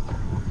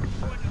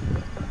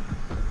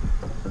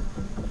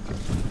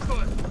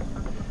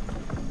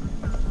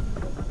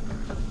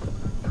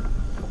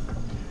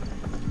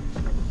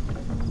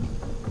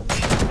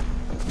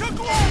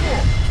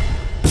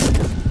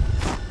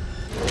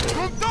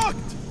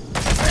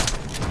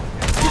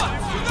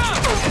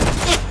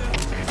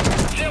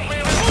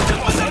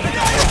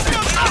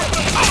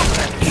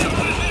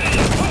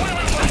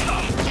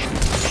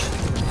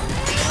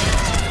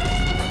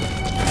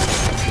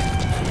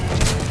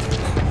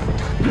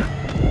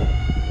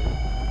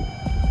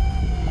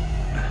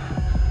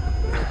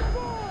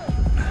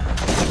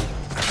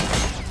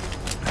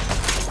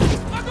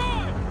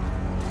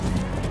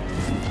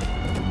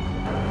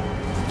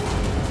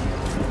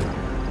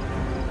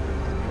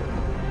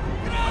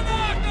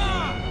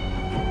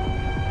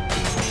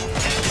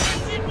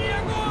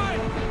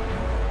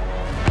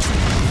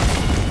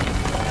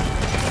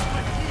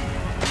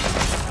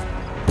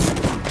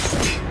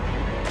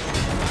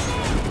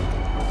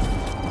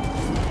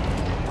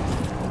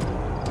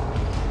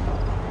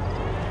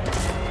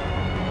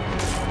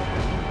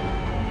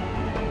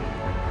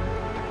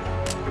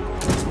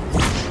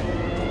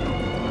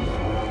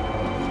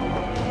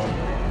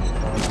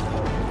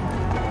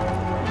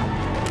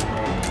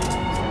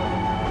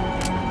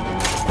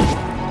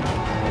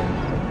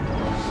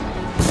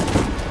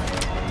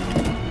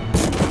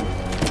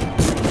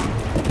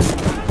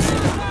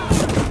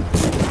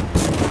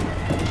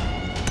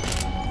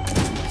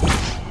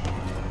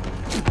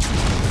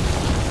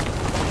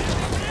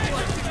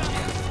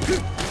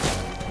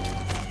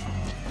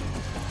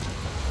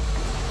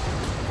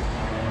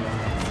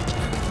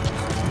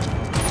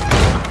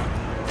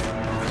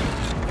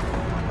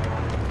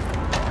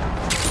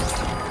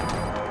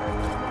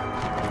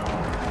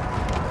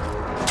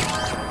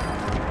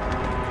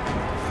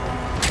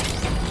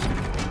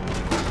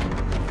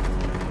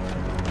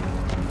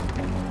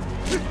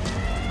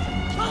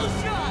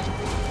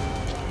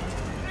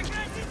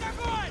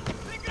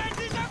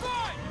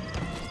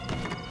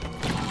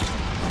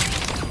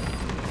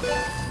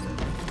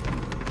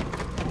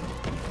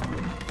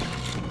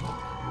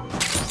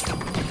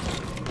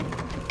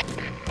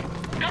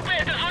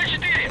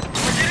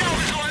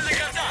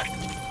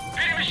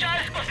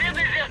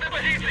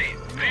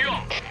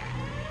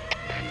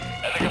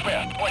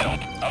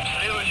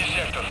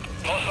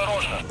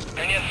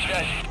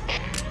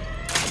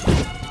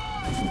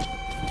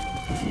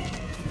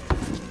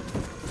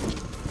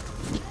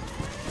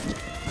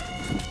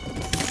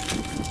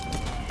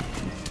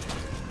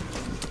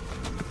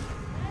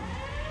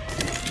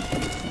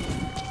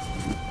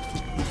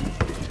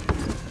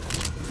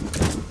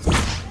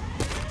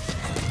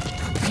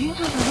 You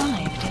have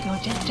arrived at your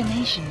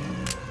destination.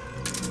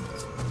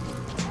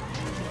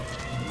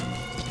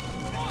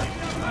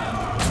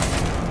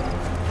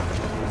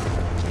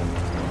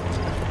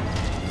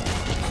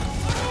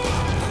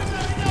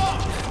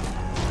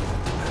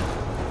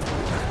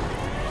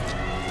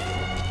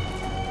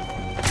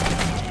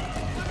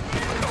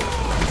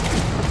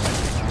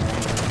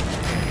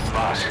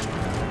 Boss,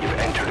 you've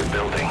entered a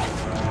building.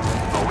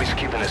 Always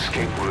keep an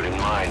escape route in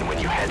mind when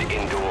you head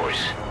indoors.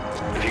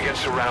 If you get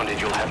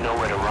surrounded, you'll have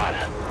nowhere to run.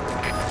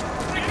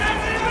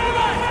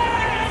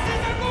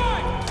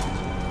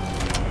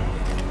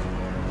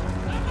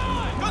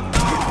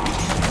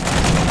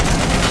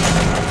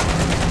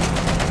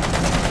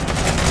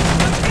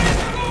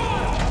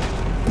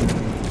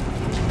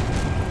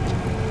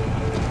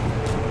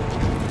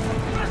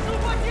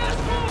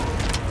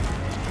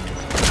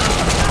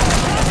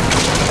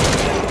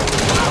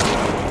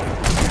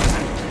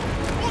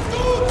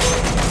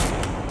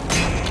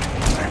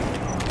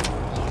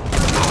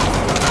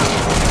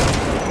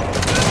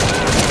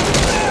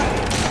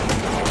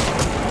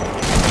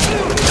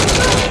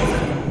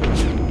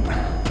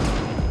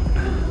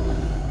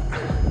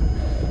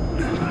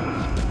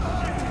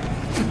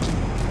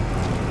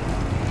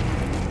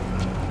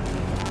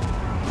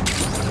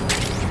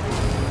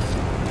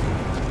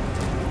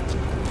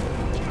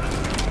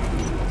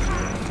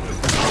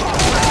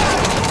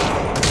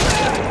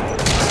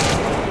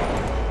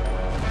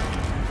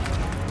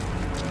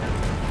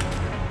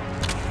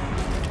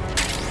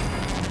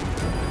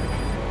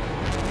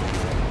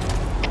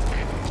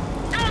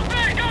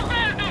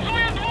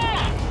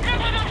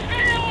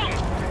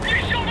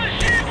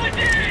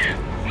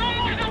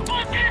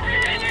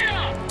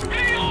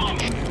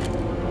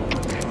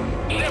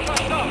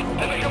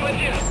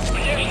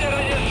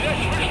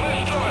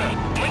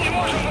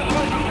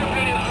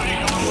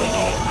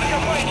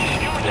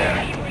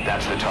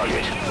 That's the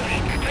target.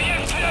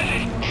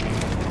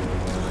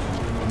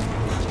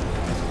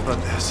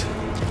 Протез.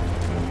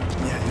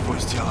 Я его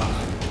сделал.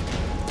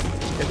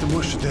 Это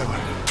мой шедевр.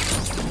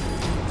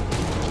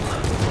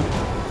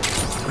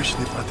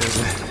 Обычные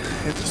протезы.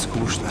 Это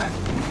скучно.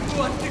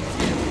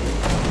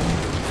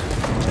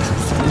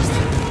 Специалист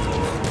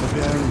по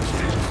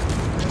бионике.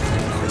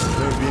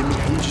 Это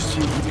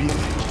биомеханические гибриды.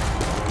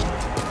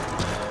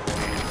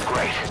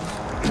 Great.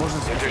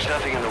 If there's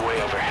nothing in the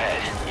way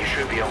overhead, you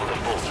should be able to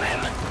fool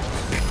them.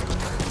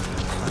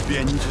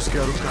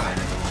 Бионическая рука.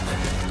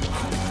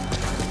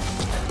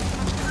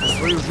 За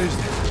свою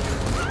жизнь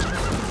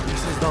я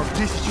создал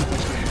 1000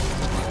 таких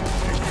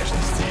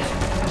внешностей.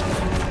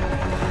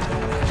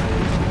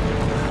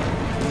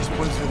 Они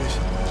использовались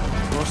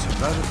просто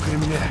даже в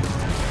Кремле.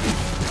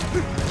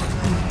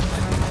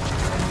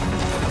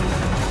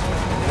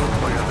 Вот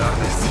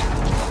благодарность.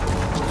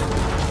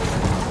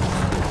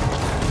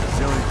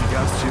 Сделай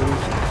гигантские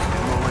руки и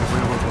новые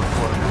боевые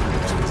платформы.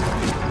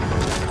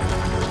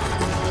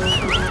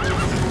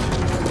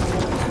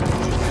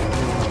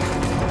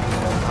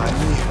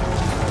 Они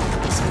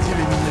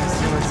посадили меня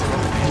сделать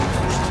золотые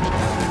пушки.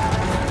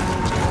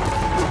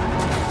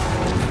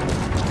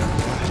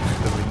 Я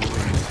этого не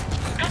вынес.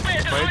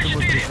 Поэтому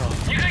сбежал.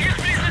 Никаких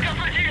признаков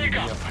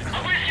противника!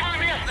 Обыскиваю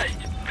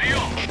местность!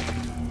 Прием!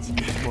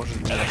 Теперь может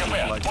быть КП,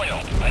 понял.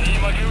 Они не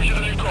могли уйти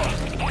далеко.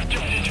 Будьте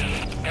бдительны.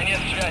 Конец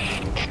связи.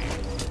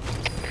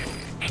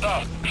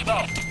 Штаб,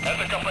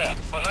 это КП.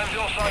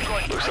 Возразился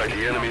огонь. Looks like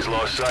the enemy's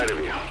lost sight of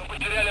you.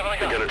 Потеряли врага.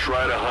 They're gonna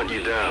try to hunt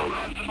you down.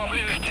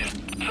 Поблизости.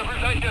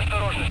 Соблюдайте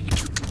осторожность.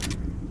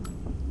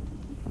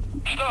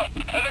 Штаб,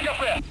 это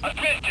КП.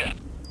 Ответьте.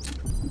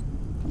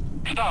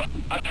 Штаб,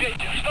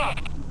 ответьте. Штаб,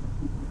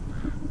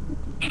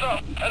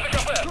 это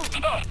КП.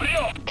 Штаб,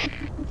 прием.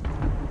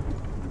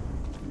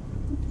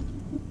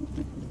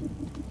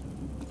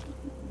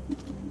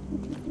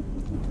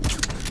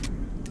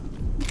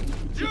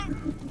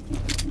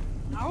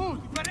 Ау,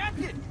 в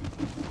порядке?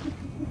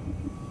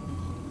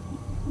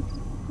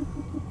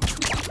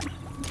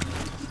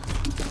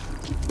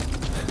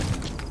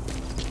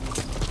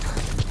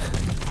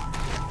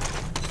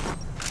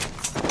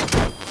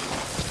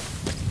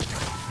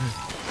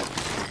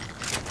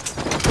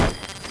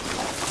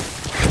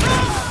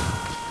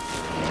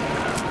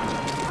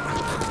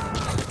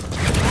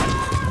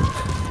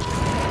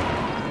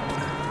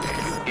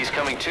 He's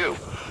coming too.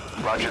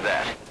 Roger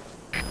that.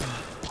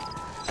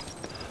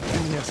 Ты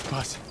меня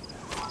спас.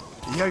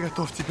 Я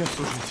готов тебе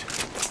служить.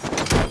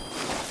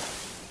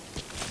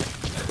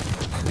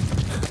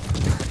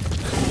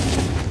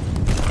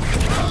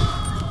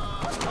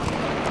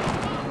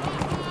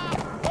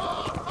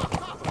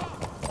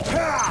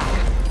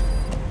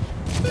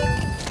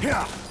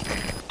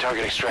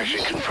 Target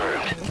extraction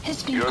confirmed.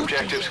 Has been Your updated.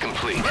 objective's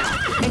complete.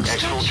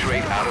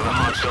 Exfiltrate out of the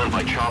hot zone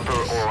by chopper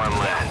or on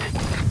land.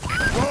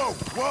 Whoa,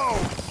 whoa!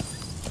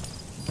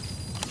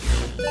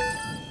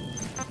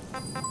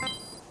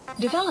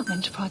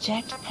 Development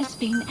project has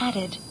been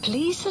added.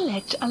 Please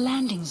select a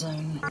landing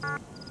zone.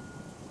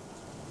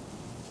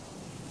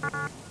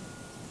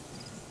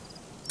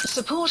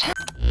 Support.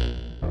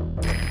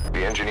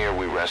 The engineer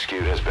we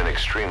rescued has been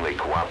extremely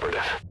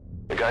cooperative.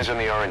 The guys on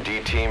the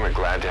R&D team are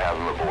glad to have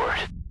him aboard.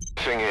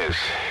 Thing is,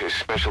 his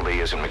specialty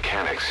isn't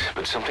mechanics,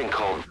 but something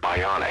called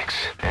bionics,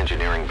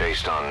 engineering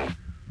based on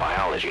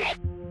biology.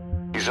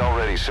 He's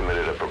already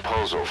submitted a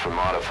proposal for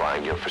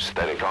modifying your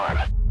prosthetic arm.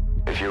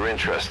 If you're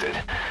interested,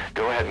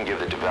 go ahead and give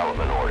the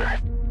development order.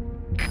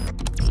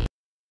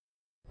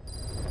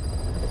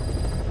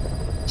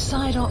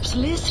 Side ops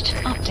list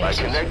By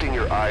updated. connecting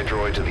your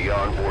iDroid to the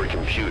onboard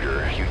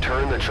computer, you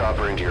turn the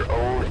chopper into your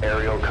own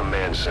Aerial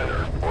Command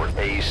Center, or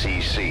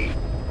ACC.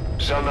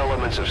 Some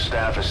elements of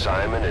staff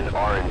assignment and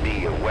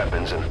R&D of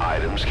weapons and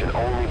items can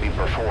only be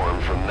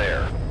performed from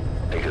there.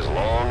 Take as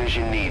long as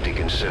you need to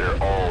consider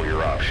all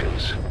your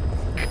options.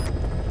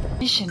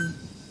 Mission.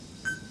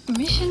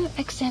 Mission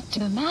accept.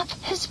 The map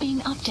has been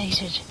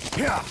updated.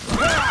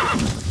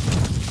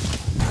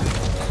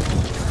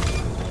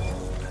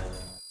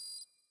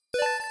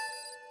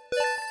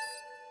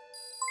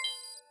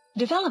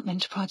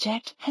 Development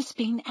project has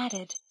been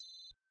added.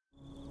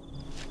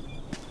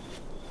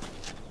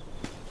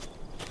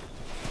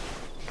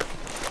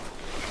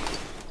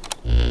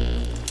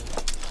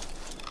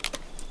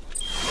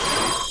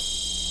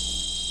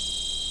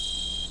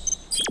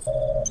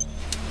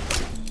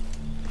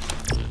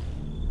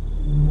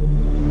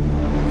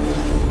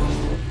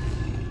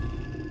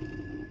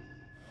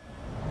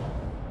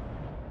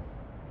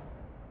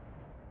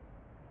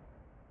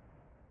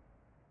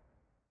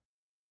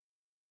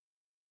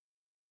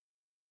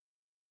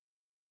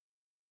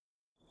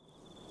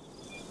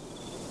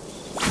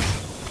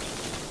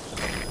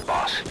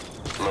 Boss,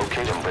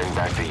 locate and bring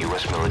back the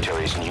U.S.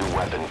 military's new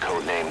weapon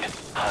codenamed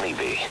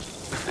Honeybee.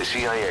 The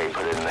CIA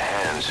put it in the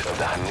hands of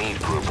the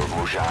Hamid group of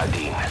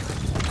Mujahideen,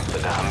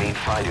 but the Hamid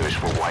fighters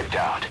were wiped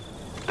out.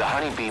 The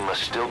Honeybee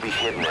must still be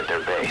hidden at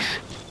their base,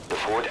 the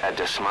fort at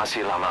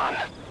Desmasi Laman.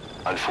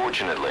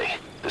 Unfortunately,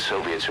 the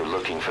Soviets are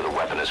looking for the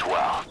weapon as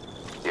well.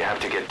 You have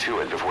to get to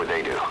it before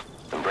they do,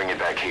 and bring it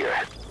back here.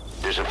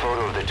 There's a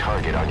photo of the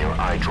target on your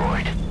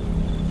iDroid.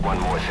 One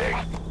more thing.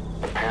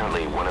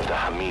 Apparently, one of the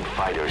Hamid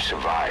fighters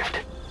survived.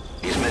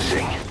 He's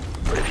missing,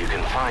 but if you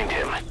can find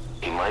him,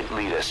 he might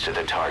lead us to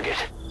the target.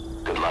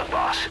 Good luck,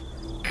 boss.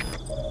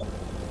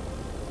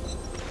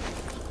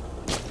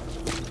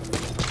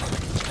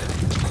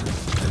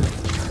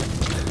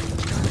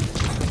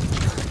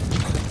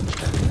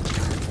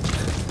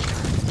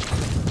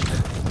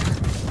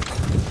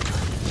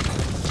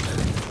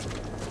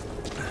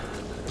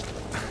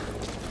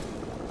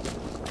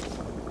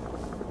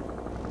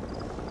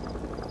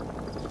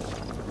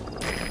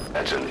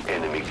 That's an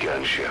enemy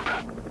gunship.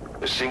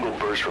 A single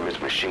burst from its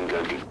machine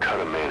gun can cut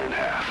a man in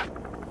half.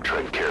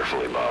 Tread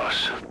carefully,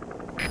 boss.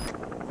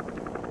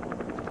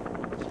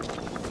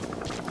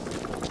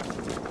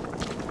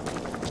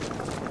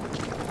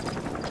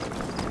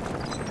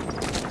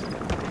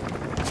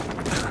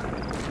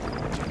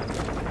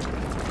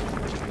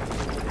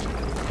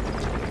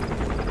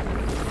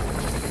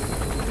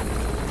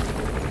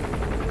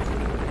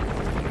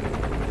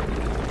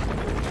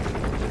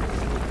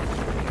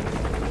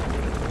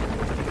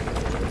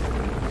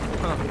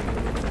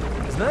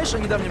 Знаешь о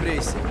недавнем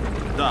рейсе?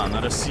 Да, на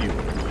Россию.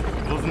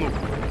 Во Внук.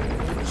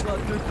 Мне пришла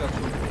открытка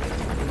оттуда.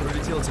 Он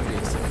пролетел этим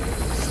рейсом.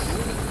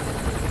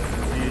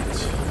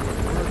 Ведь...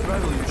 Он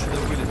отправил ее еще до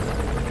вылета.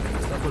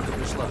 Она только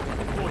пришла.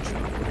 Точно.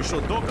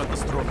 Еще до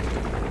катастрофы.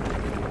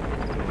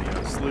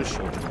 Я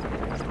слышал,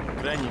 что,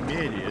 по крайней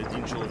мере,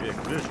 один человек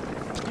выжил.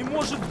 Не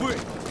может быть!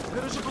 В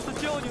гараже просто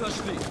тело не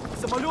нашли.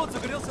 Самолет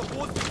загорелся в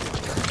воздухе.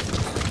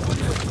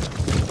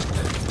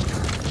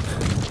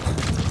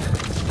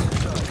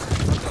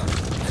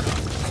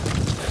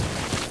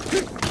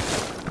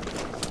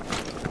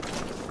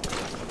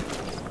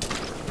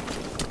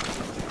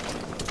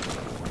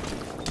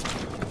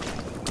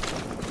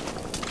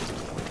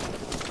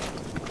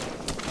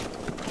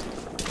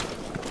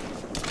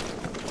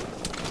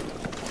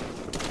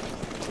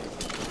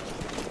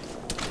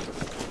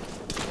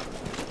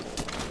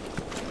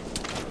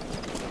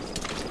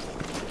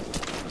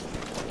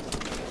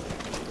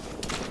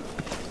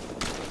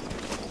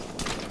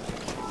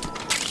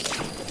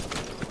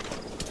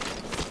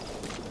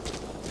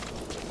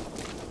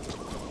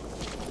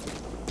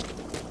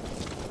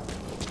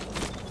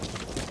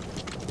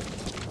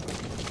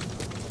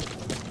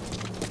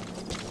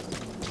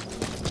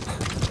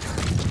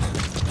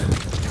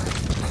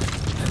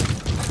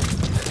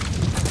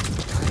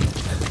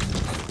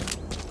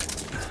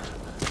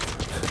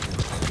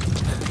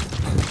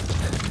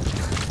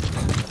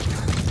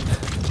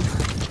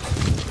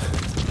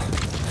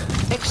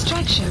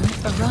 Extraction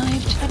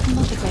arrived at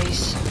Mother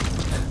Base.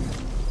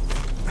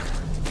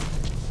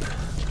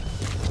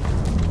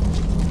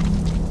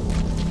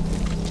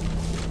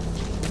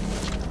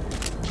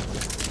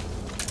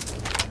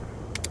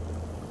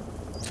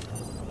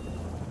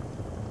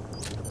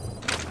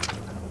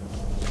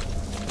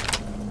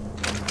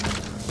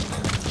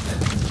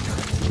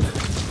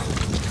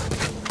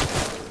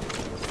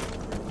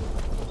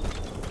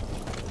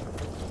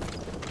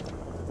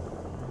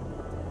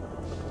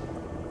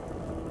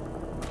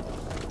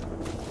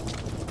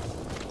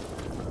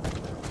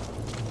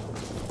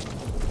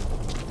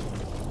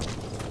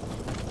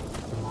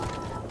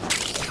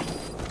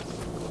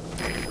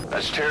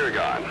 That's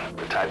tarragon,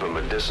 a type of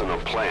medicinal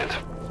plant.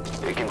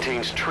 It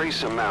contains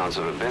trace amounts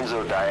of a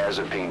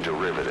benzodiazepine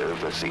derivative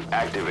that's the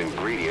active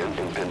ingredient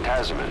in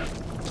pentazimine.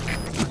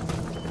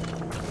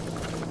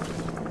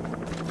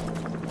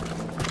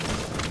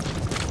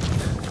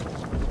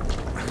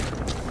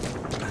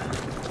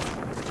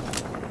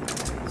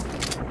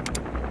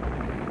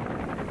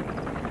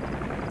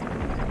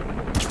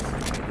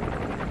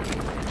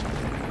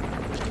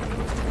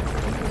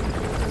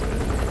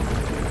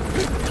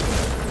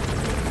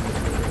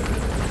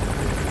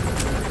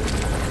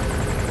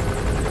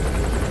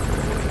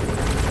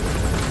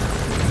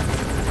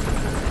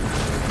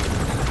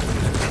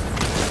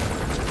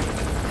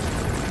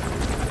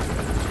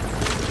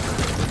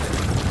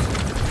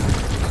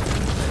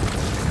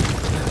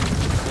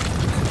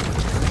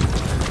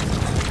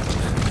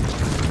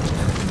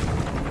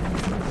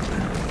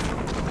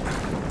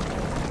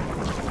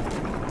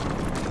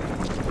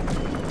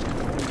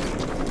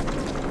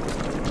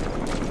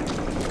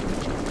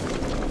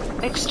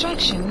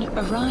 Extraction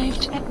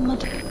arrived at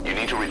Mother. You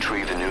need to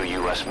retrieve the new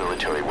U.S.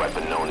 military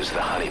weapon known as the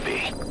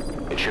Honeybee.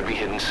 It should be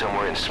hidden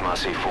somewhere in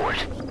Smasey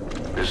Fort.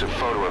 There's a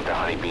photo of the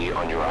Honeybee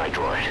on your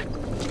iDroid.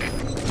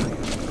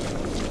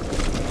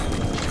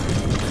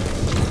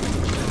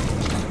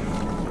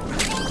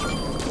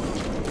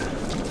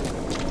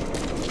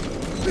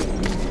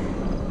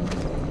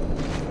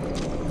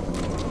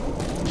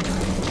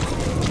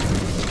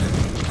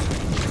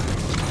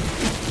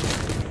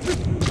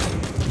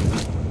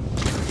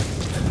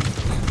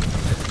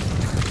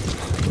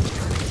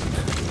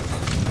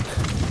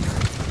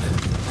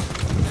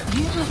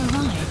 You have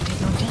arrived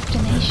at your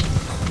destination.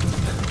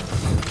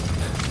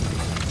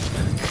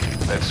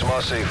 At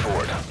Smasey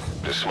Fort,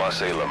 to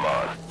Smasey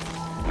Lamont.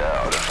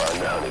 Now to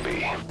find the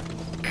Honeybee.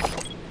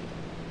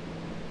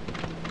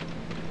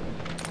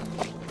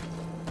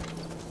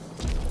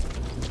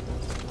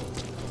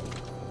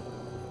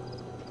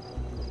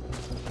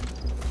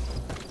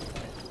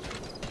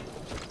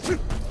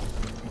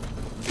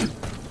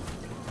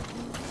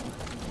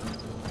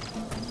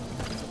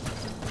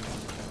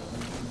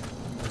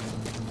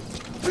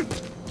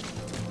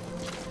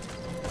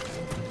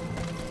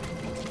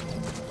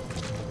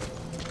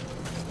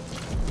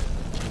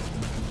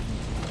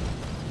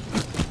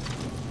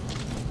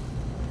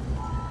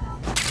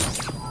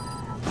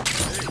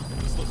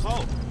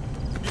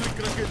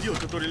 Крокодил,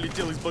 который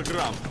летел из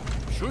Баграм.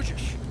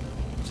 Шутишь?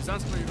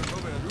 Партизанское и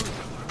оружие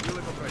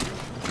пробило по краю.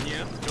 Нет,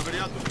 Кен,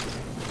 говорят тут.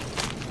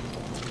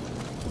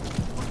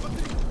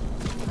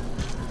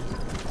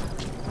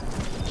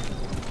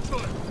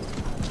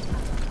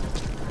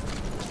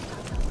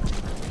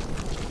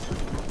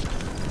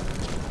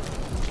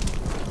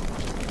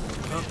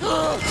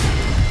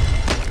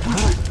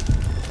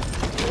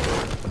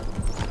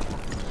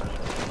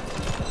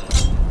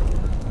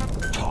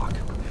 Talk.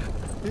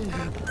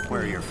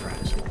 Where are your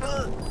friends?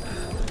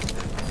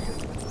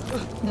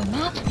 The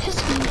map has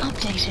been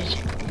updated.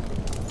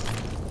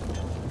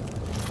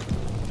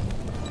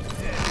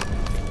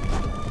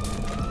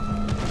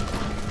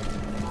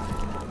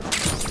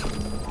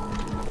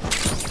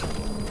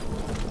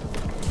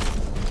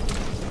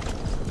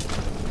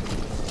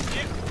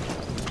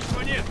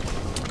 Что нет?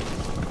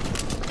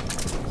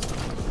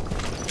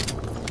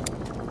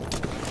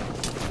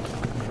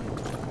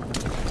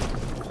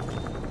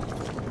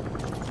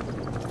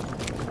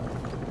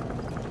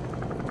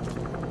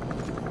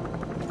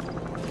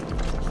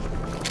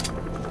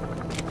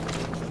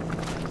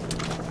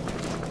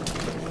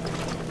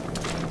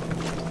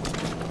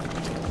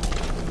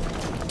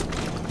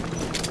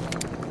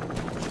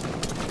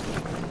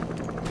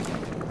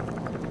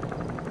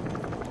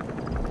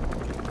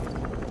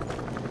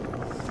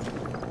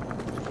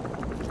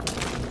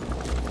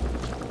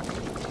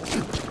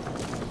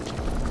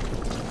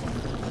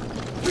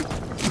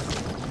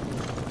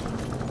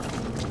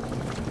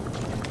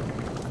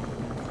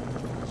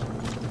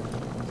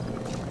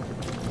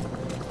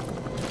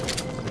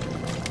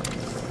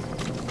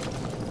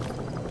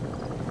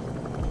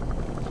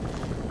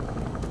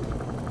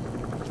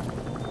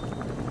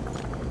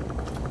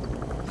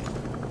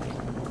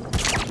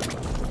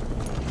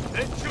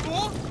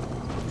 Чего?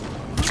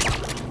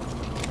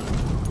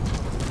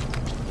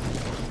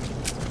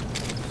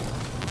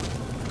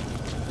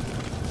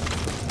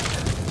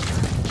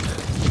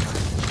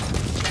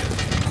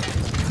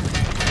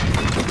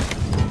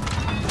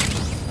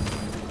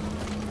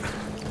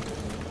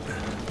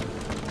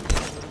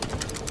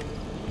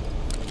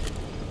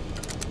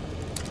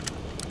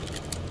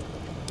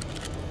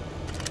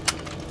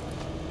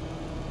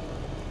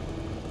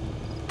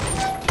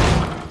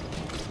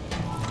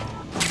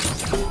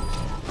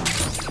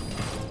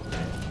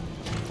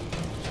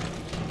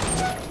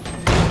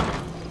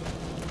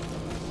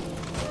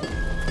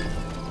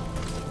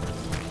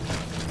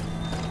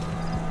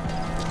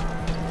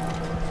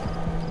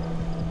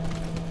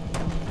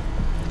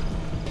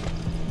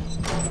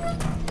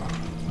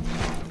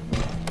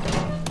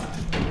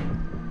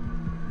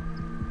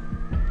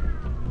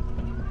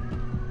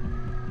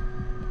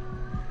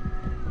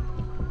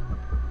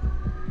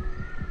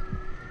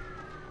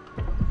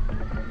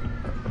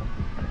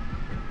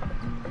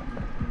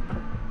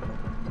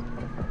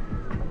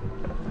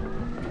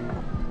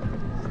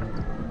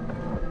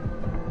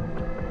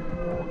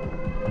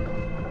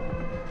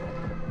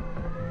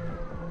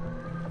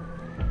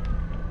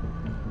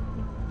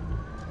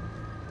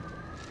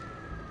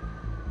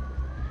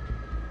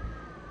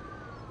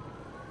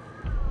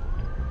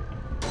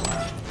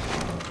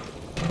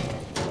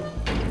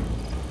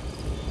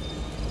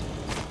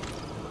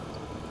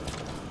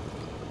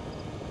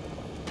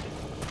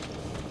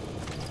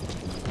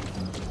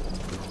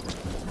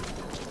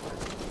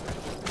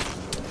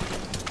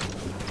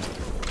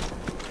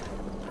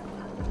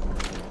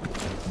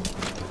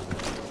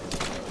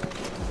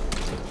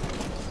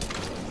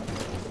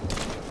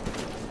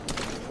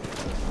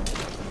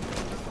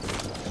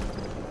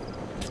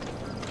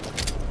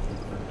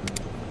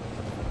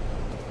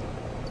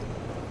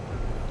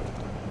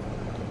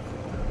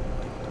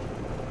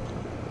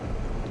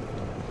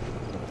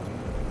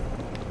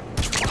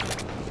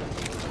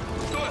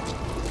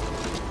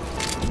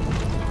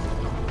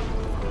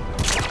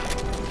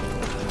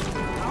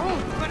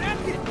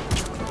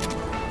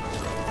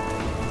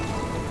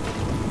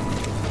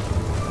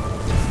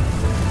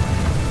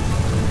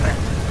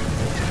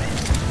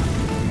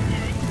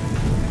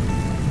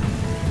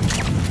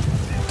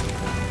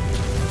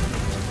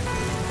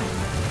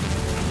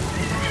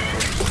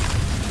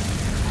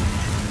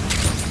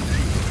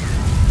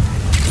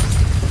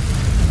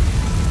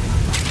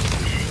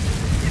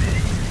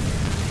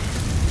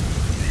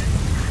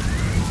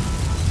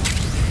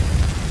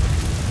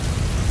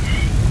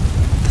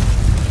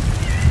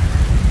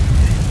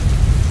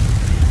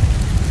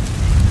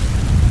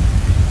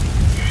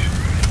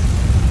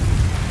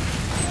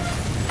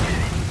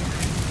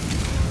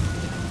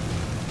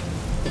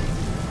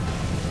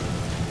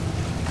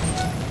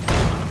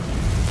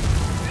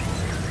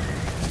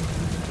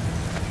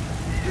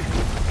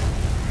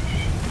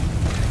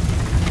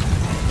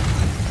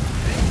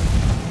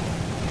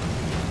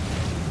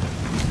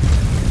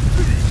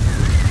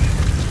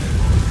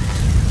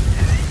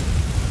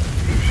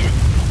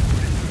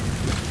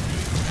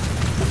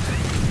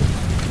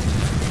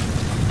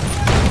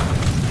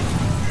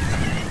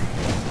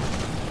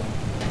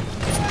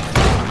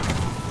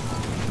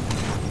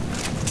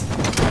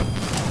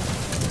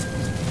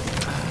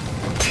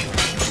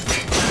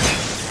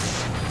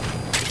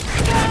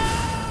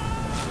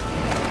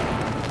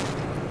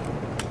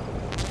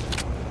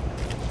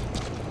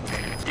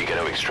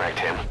 Extract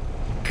him.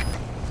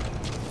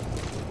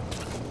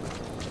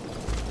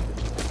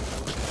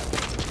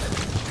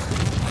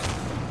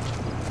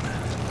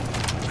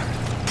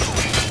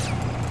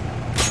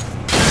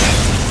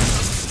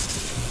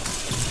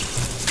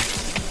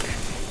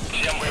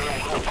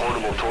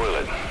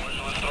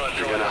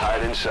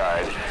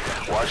 inside,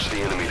 watch the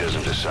enemy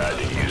doesn't decide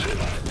to use it.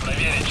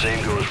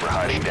 Same goes for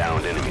hiding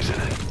downed enemies in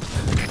it.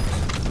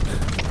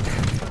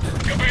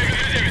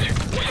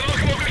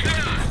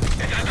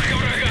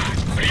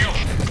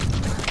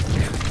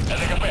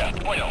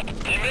 КП, понял.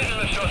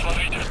 Немедленно все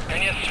осмотрите.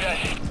 Конец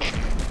связи.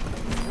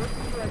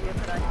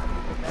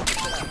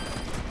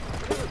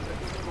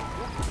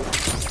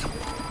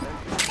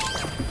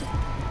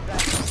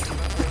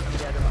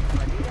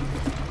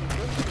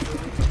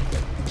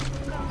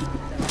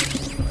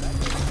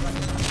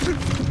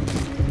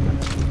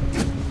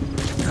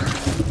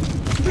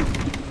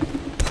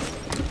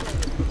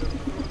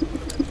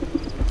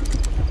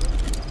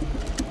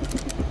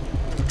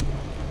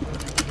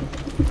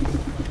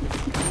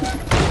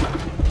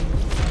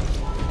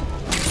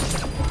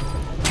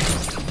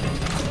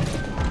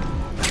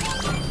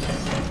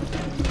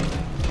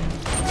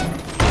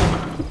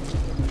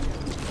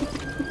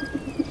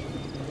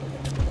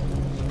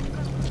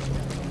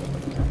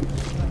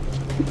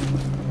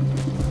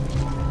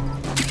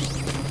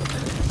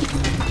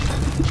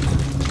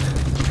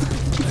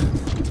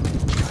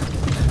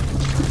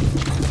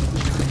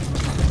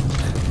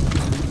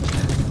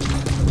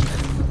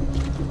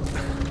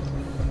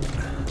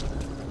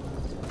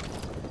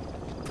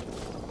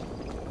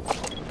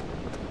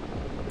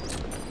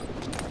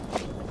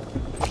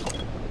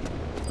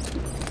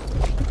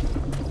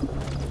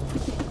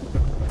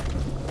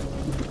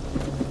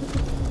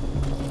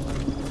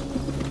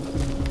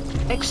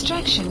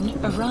 Extraction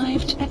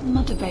arrived at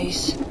Mother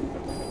Base.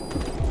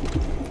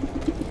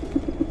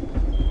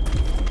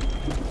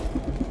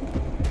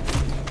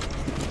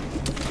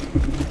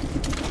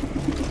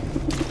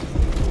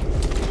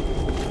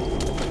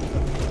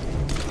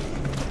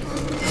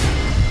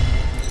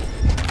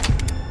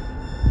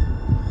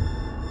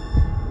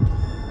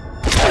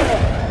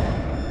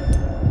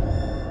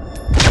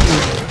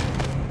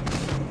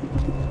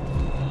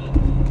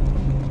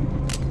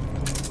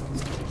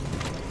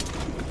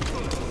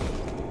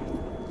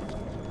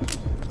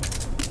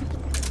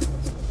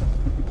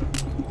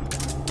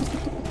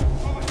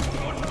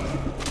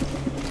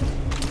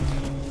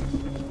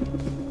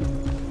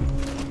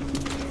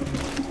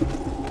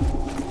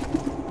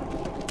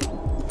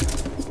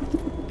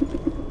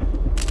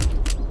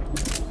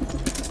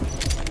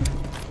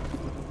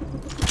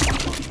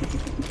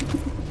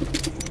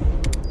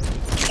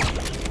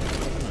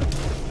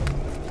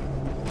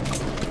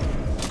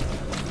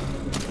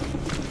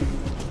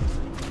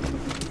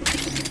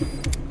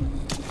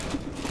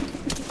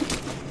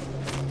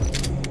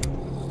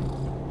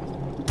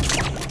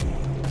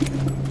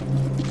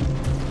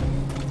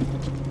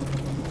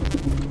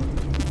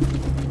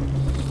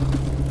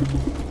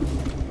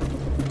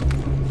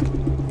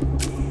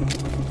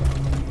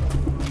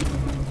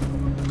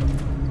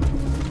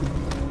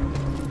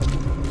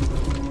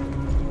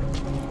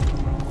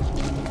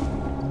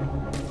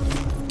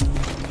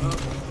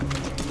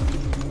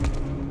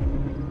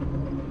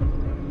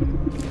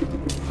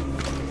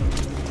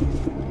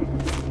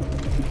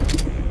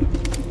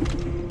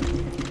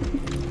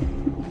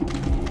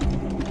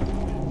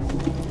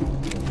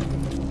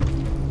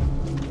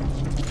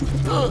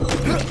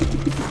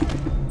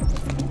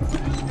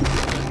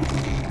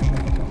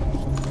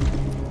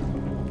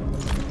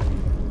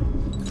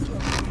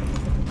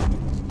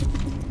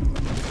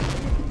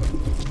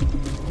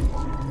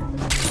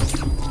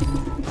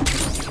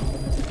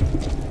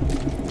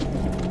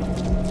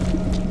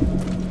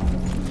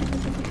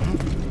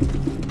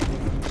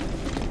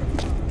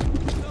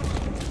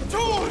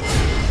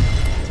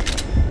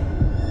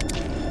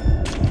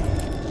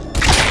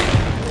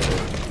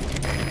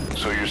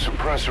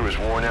 Suppressor is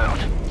worn out.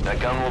 That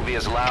gun will be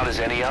as loud as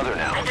any other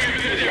now.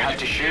 If you have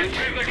to shoot,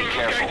 be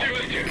careful.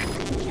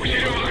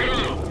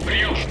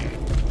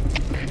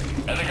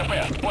 Это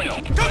КП, понял.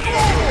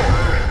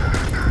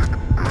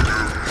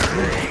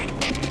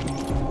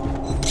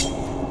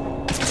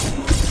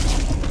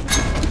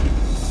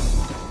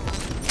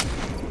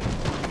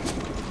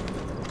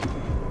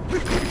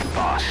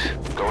 Boss,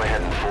 go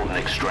ahead and fold and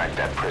extract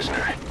that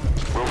prisoner.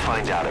 We'll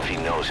find out if he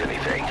knows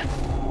anything.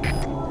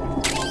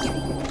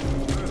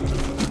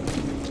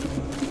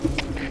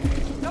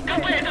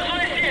 КП, это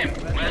зона 7.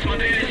 Мы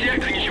осмотрели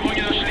сектор, ничего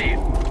не нашли.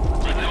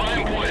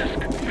 Отзываем поиск.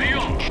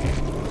 Прием.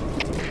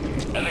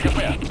 Это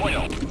КП,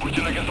 понял.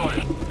 Будьте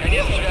наготове.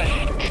 Конец связи.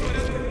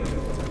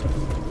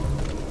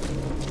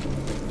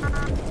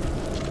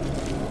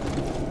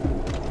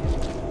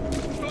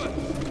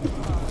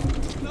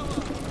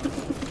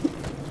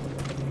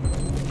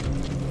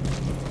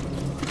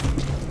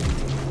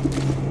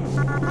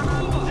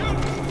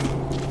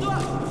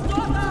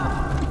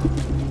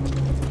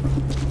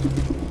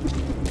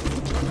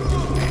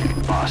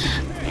 Boss,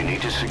 you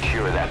need to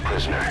secure that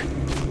prisoner.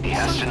 He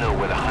has to know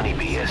where the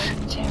honeybee is.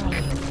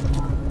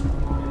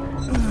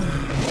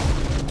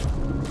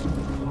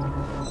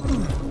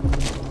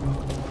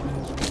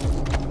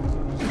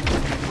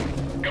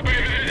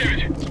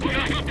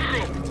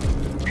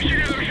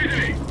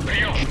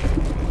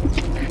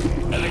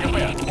 Это КП,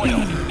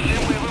 понял.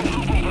 Всем боевым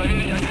группам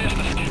проверить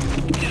окрестности.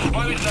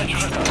 Избавиться от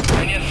чужака.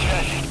 Конец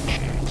связи.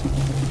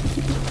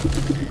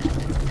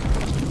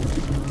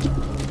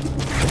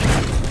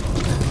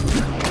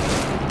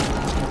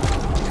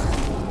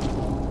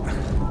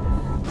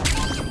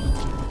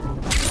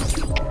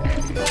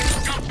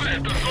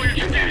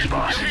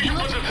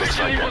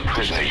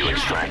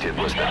 extracted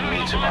was that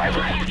lead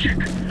survivor.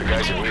 The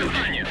guy's a mute,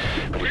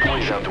 but he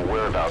pointed out the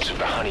whereabouts of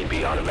the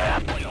honeybee on a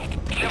map.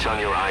 It's on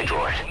your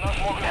iDroid.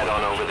 Head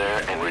on over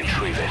there and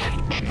retrieve it.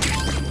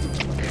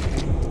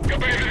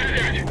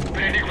 КП-39.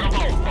 Пленник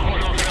пропал.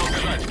 Похоже, он хотел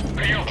сбежать.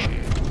 Прием.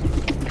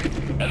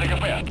 Это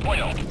КП.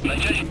 Понял.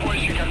 Начать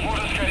поиски как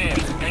можно скорее.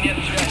 Конец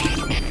связи.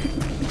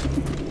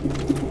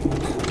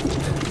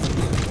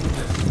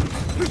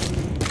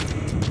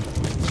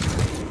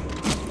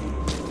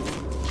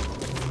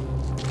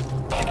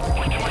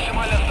 Будьте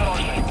максимально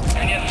осторожны.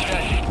 Конец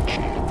связи.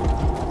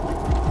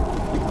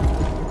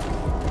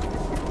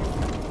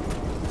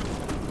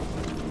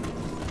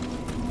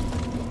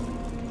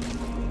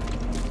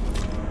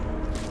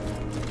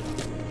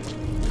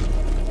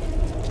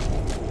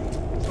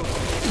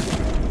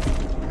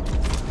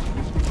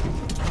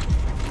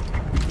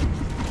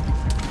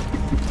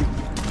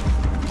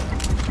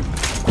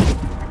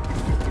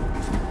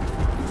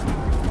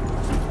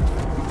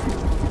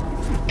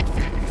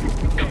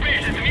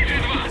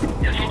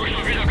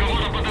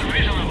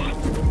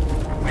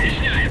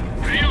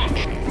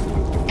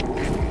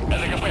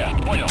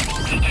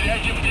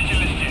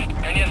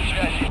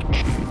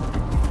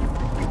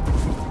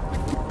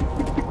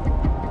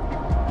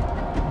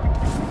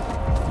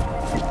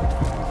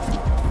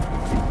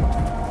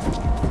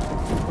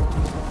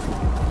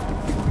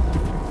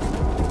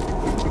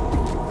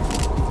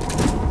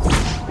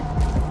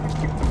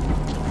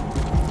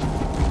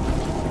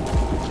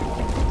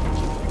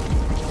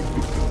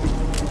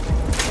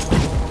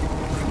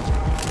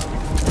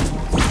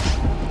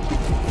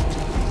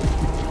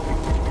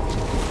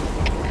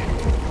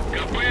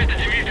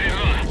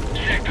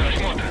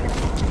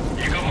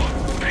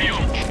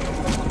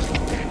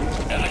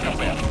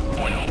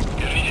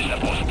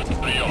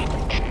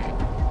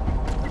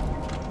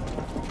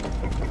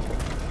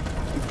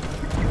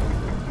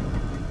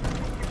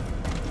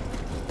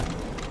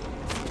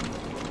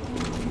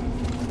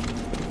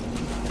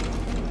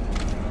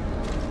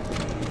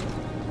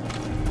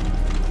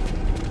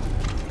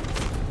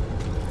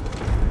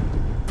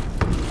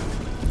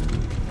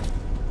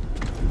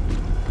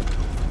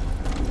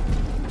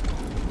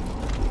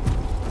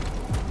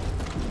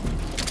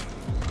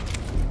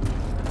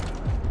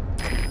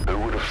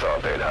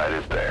 Thought they'd hide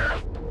it there.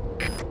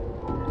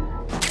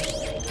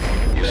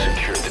 You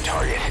secured the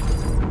target.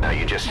 Now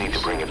you just need to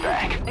bring it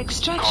back.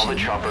 Call the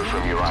chopper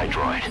from your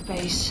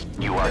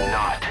iDroid. You are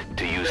not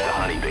to use the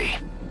honeybee.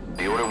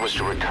 The order was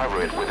to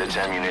recover it with its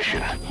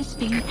ammunition. Has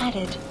been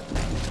added.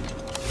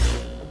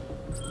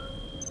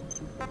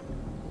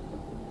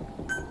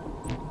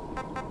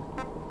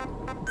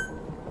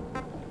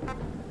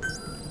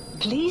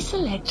 Please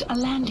select a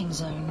landing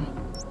zone.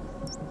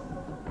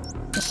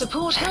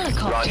 Support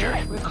helicopter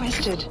Roger.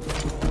 requested.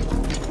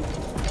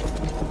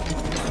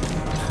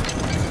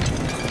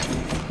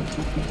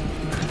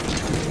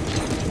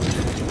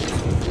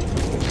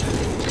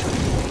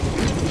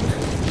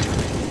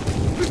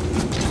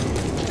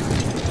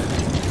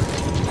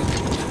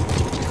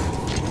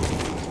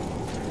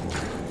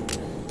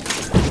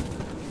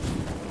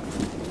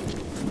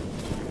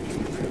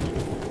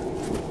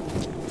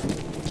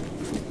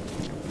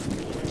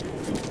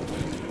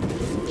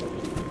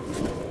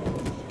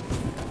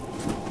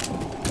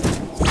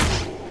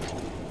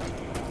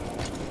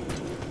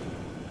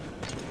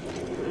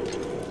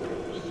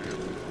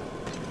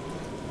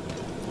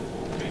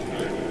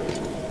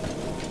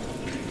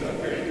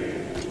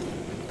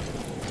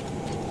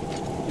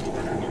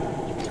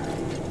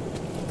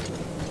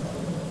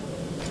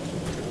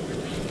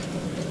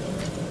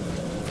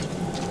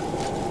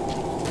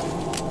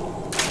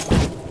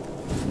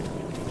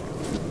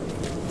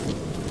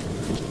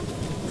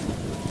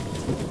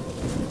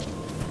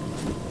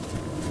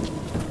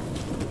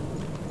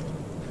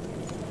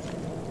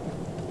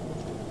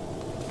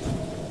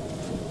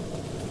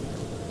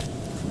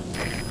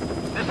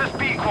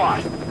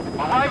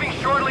 Arriving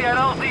shortly at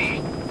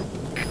LZ.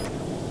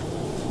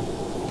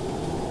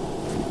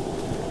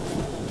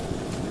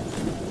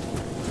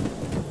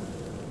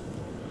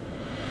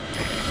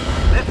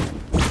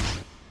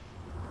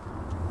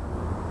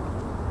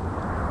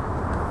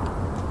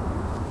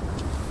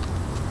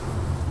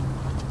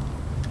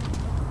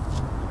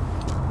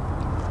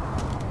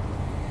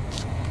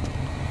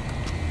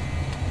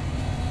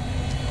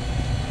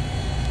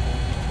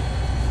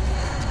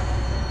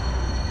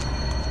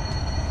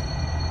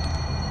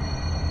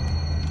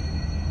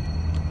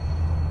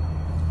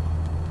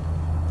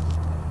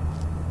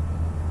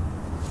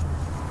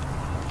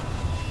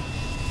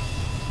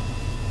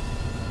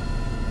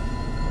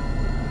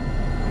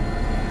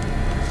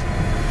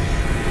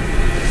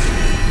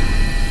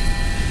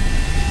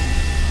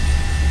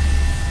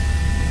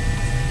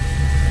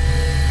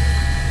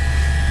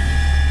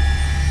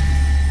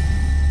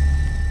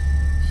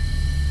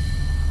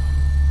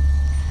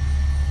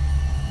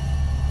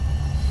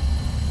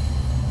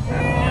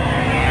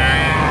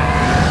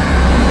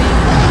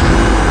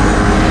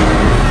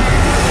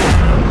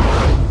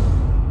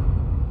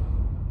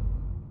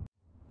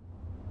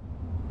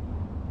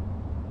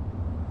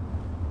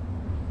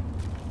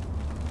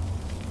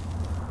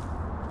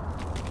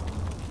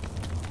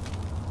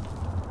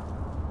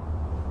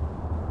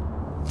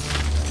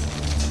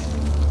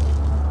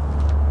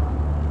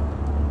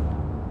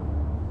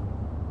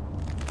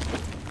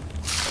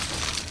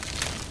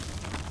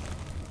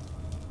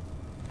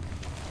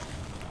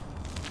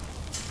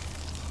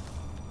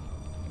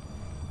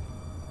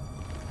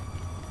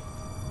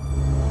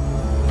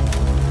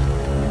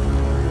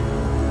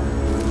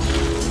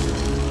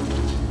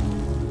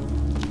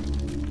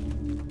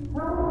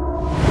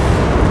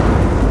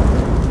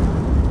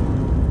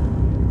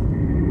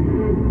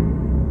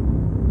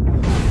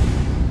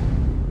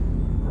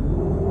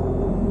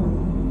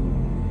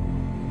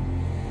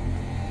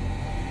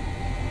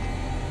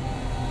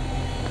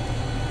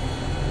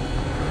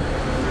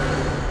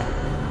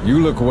 You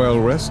look well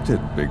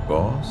rested, big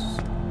boss.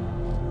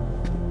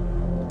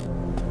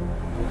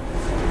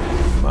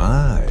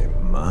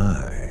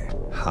 My,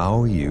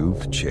 how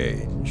you've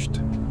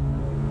changed.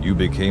 You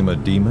became a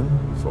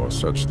demon for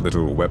such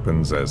little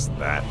weapons as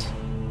that?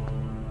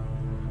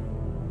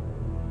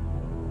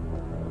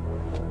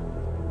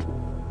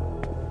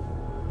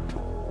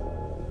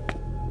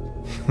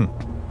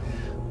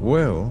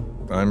 Well,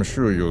 I'm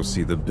sure you'll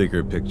see the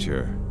bigger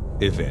picture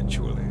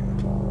eventually.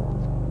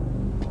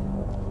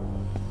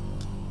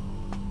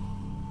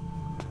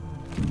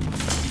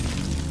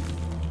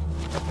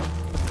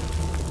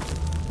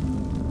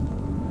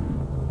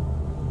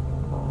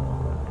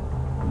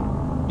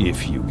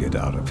 If you get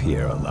out of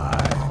here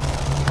alive.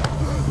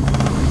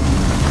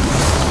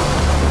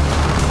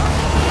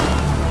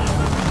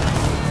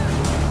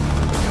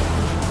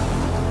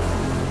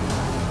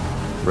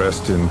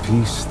 Rest in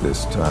peace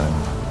this time.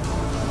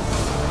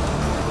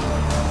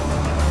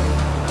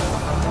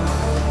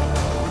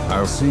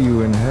 I'll see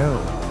you in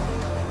hell,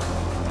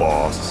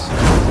 boss.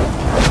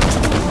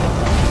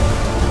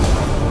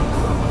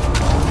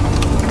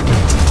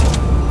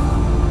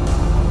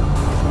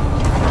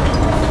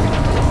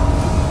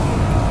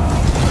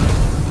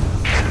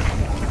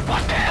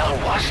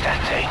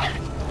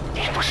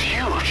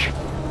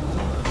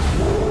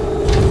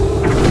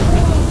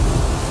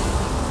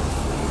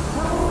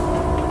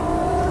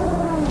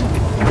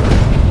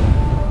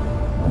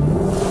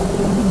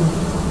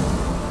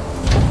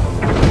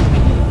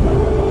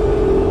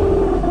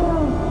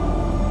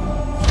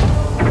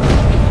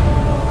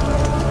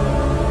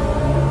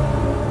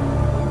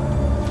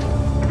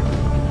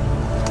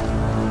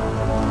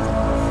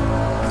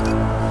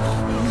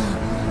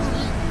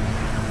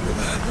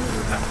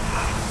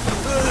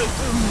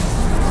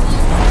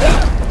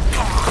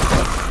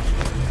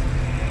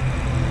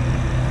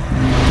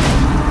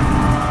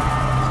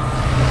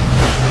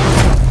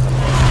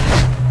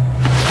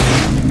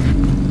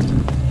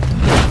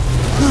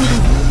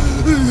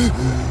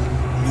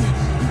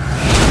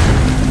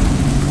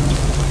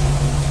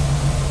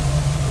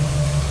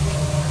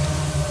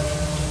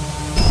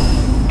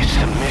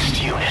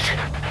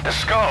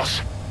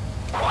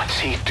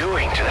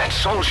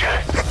 Soldier!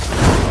 Damn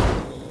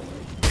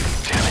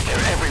it,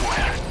 they're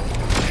everywhere.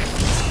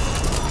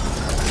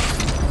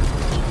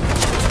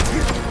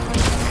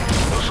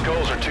 Those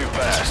skulls are too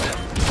fast.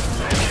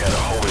 And you had a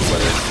holy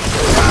weapon.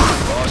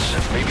 Boss,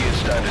 maybe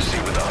it's time to see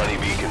what the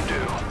honeybee can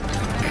do.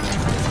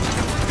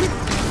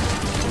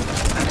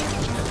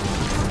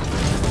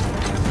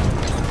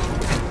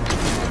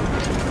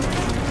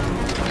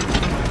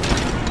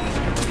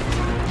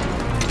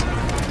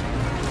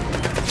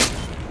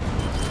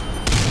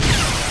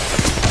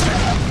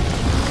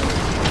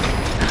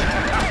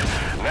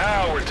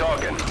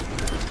 Talking.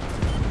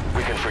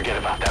 We can forget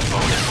about that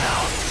bonus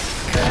now.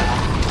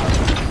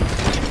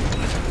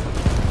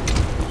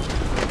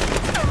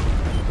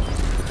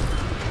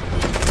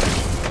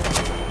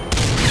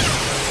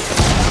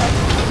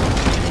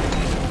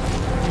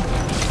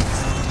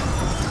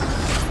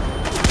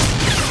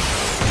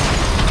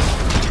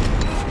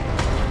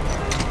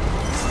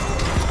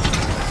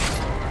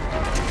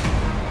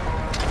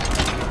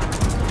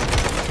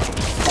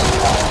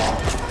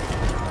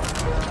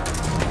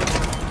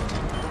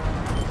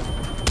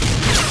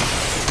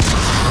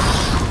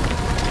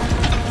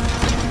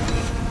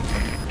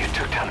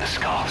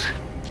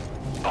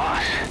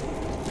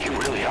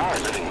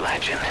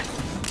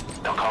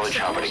 They'll call the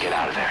chopper to get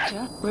out of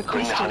there.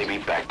 Bring the honeybee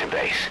back to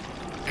base.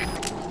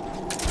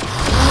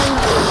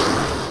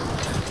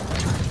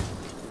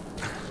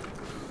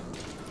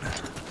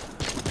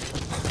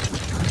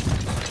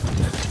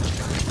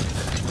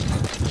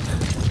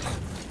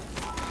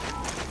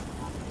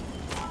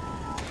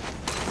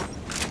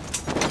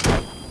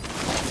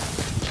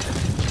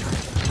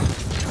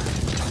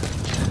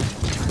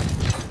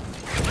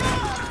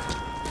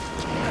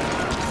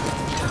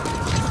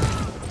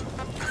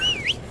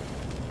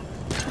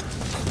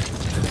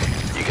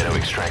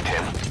 Extract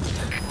him.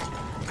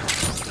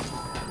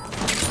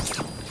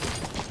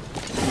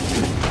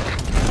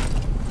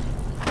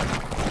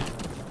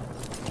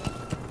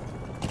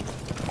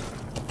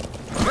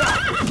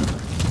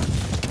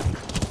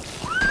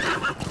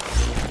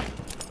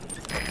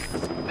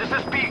 This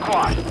is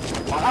B-Quad.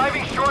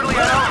 Arriving shortly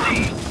at LZ.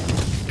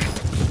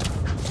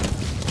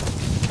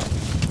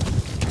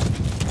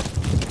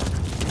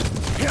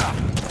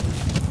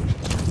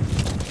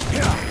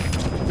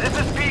 This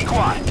is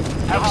B-Quad.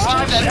 Have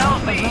arrived at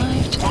LZ.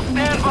 We'll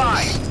stand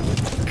by.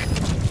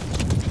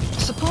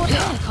 Support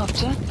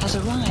helicopter has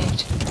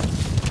arrived.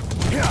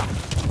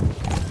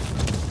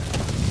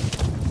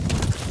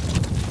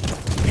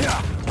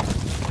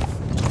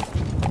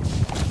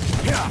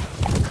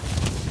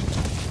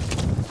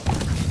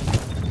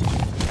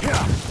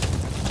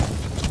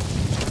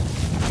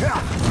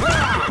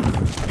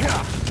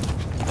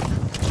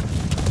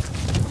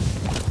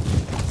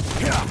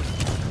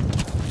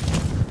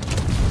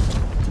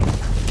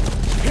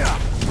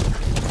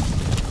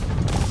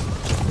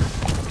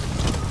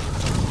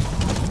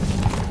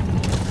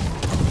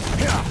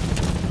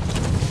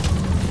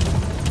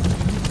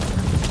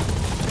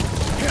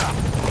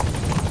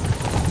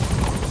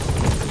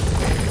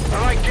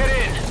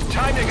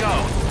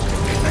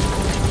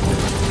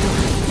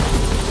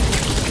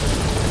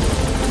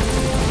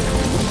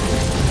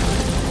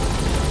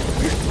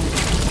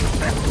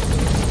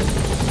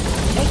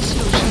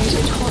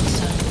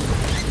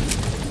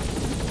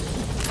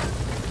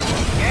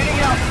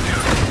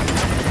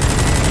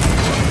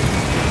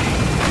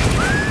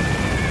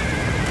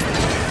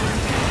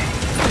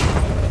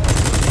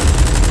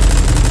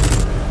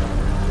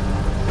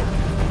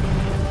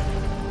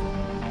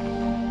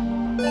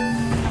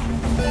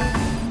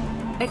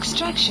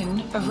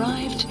 Extraction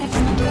arrived at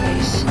Mother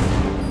Base.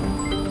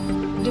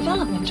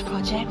 Development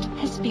project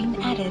has been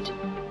added.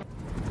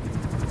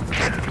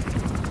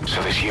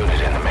 So this unit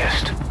in the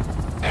mist,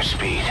 their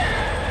speed,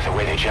 the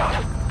way they jump,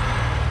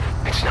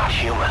 it's not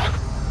human.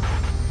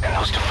 And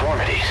those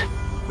deformities.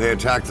 They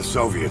attacked the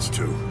Soviets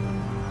too.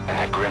 And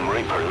that Grim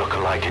Reaper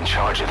look-alike in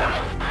charge of them.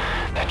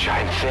 That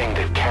giant thing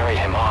that carried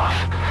him off.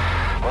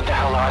 What the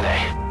hell are they?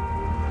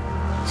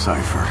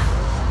 Cypher.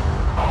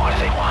 Well, what do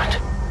they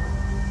want?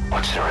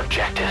 What's their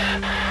objective?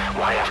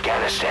 Why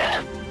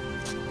Afghanistan?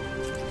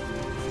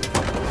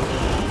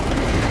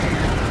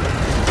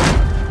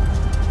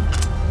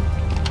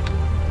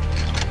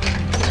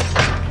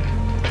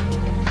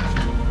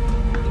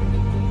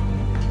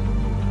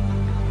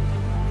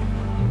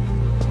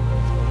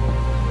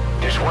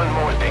 There's one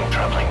more thing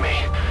troubling me.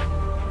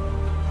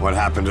 What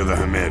happened to the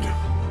Hamid?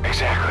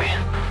 Exactly.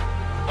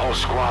 Whole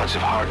squads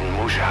of hardened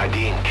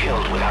Mujahideen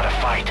killed without a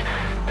fight,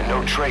 and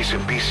no trace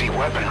of BC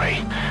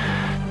weaponry.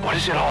 What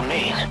does it all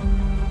mean?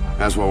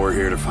 That's what we're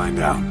here to find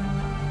out.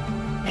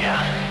 Yeah,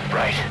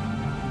 right.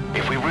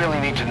 If we really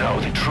need to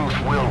know, the truth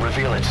will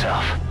reveal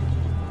itself.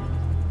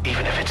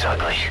 Even if it's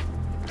ugly.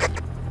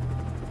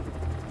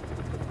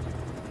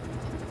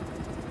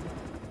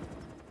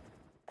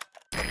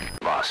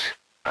 Boss,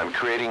 I'm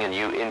creating a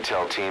new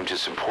intel team to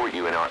support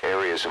you in our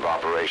areas of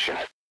operation.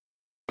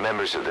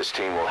 Members of this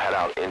team will head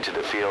out into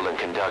the field and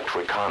conduct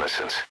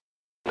reconnaissance.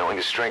 Knowing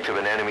the strength of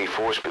an enemy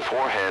force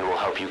beforehand will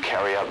help you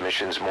carry out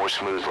missions more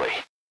smoothly.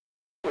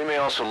 We may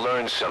also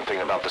learn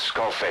something about the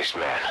skull-faced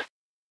man.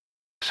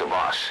 So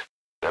boss,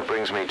 that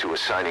brings me to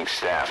assigning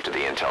staff to the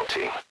intel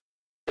team.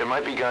 There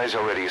might be guys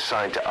already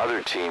assigned to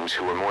other teams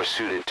who are more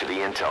suited to the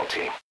intel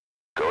team.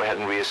 Go ahead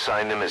and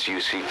reassign them as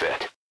you see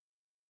fit.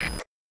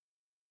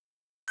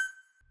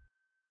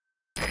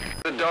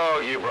 The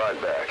dog you brought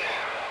back.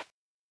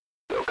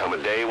 There'll come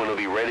a day when he'll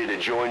be ready to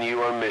join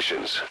you on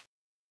missions.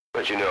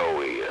 But you know,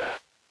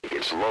 he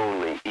gets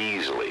lonely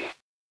easily.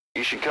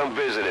 You should come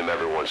visit him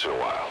every once in a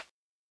while.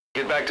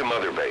 Get back to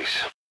Mother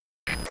Base.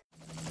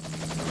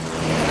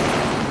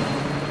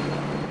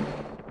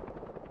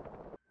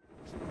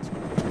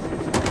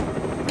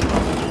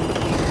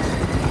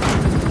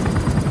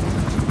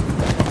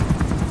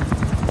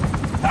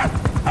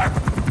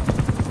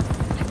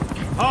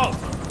 Halt!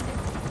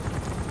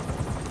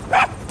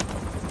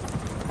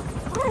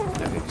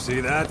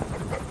 See that?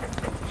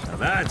 Now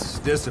that's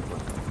discipline.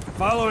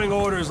 Following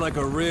orders like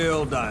a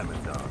real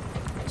diamond dog.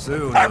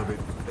 Soon he'll be...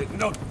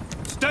 No!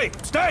 Stay!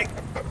 Stay!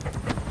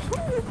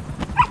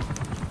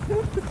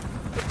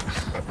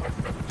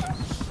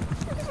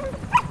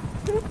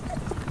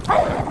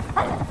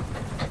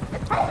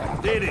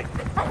 Didi!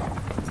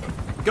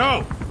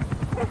 Go!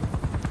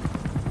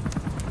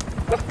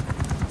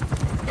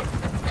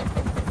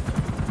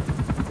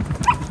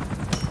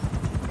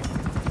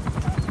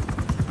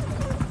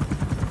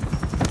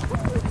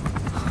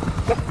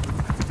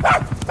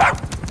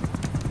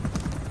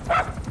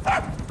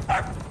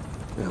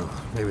 No,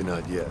 maybe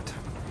not yet.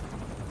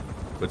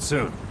 But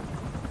soon.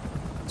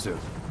 Soon.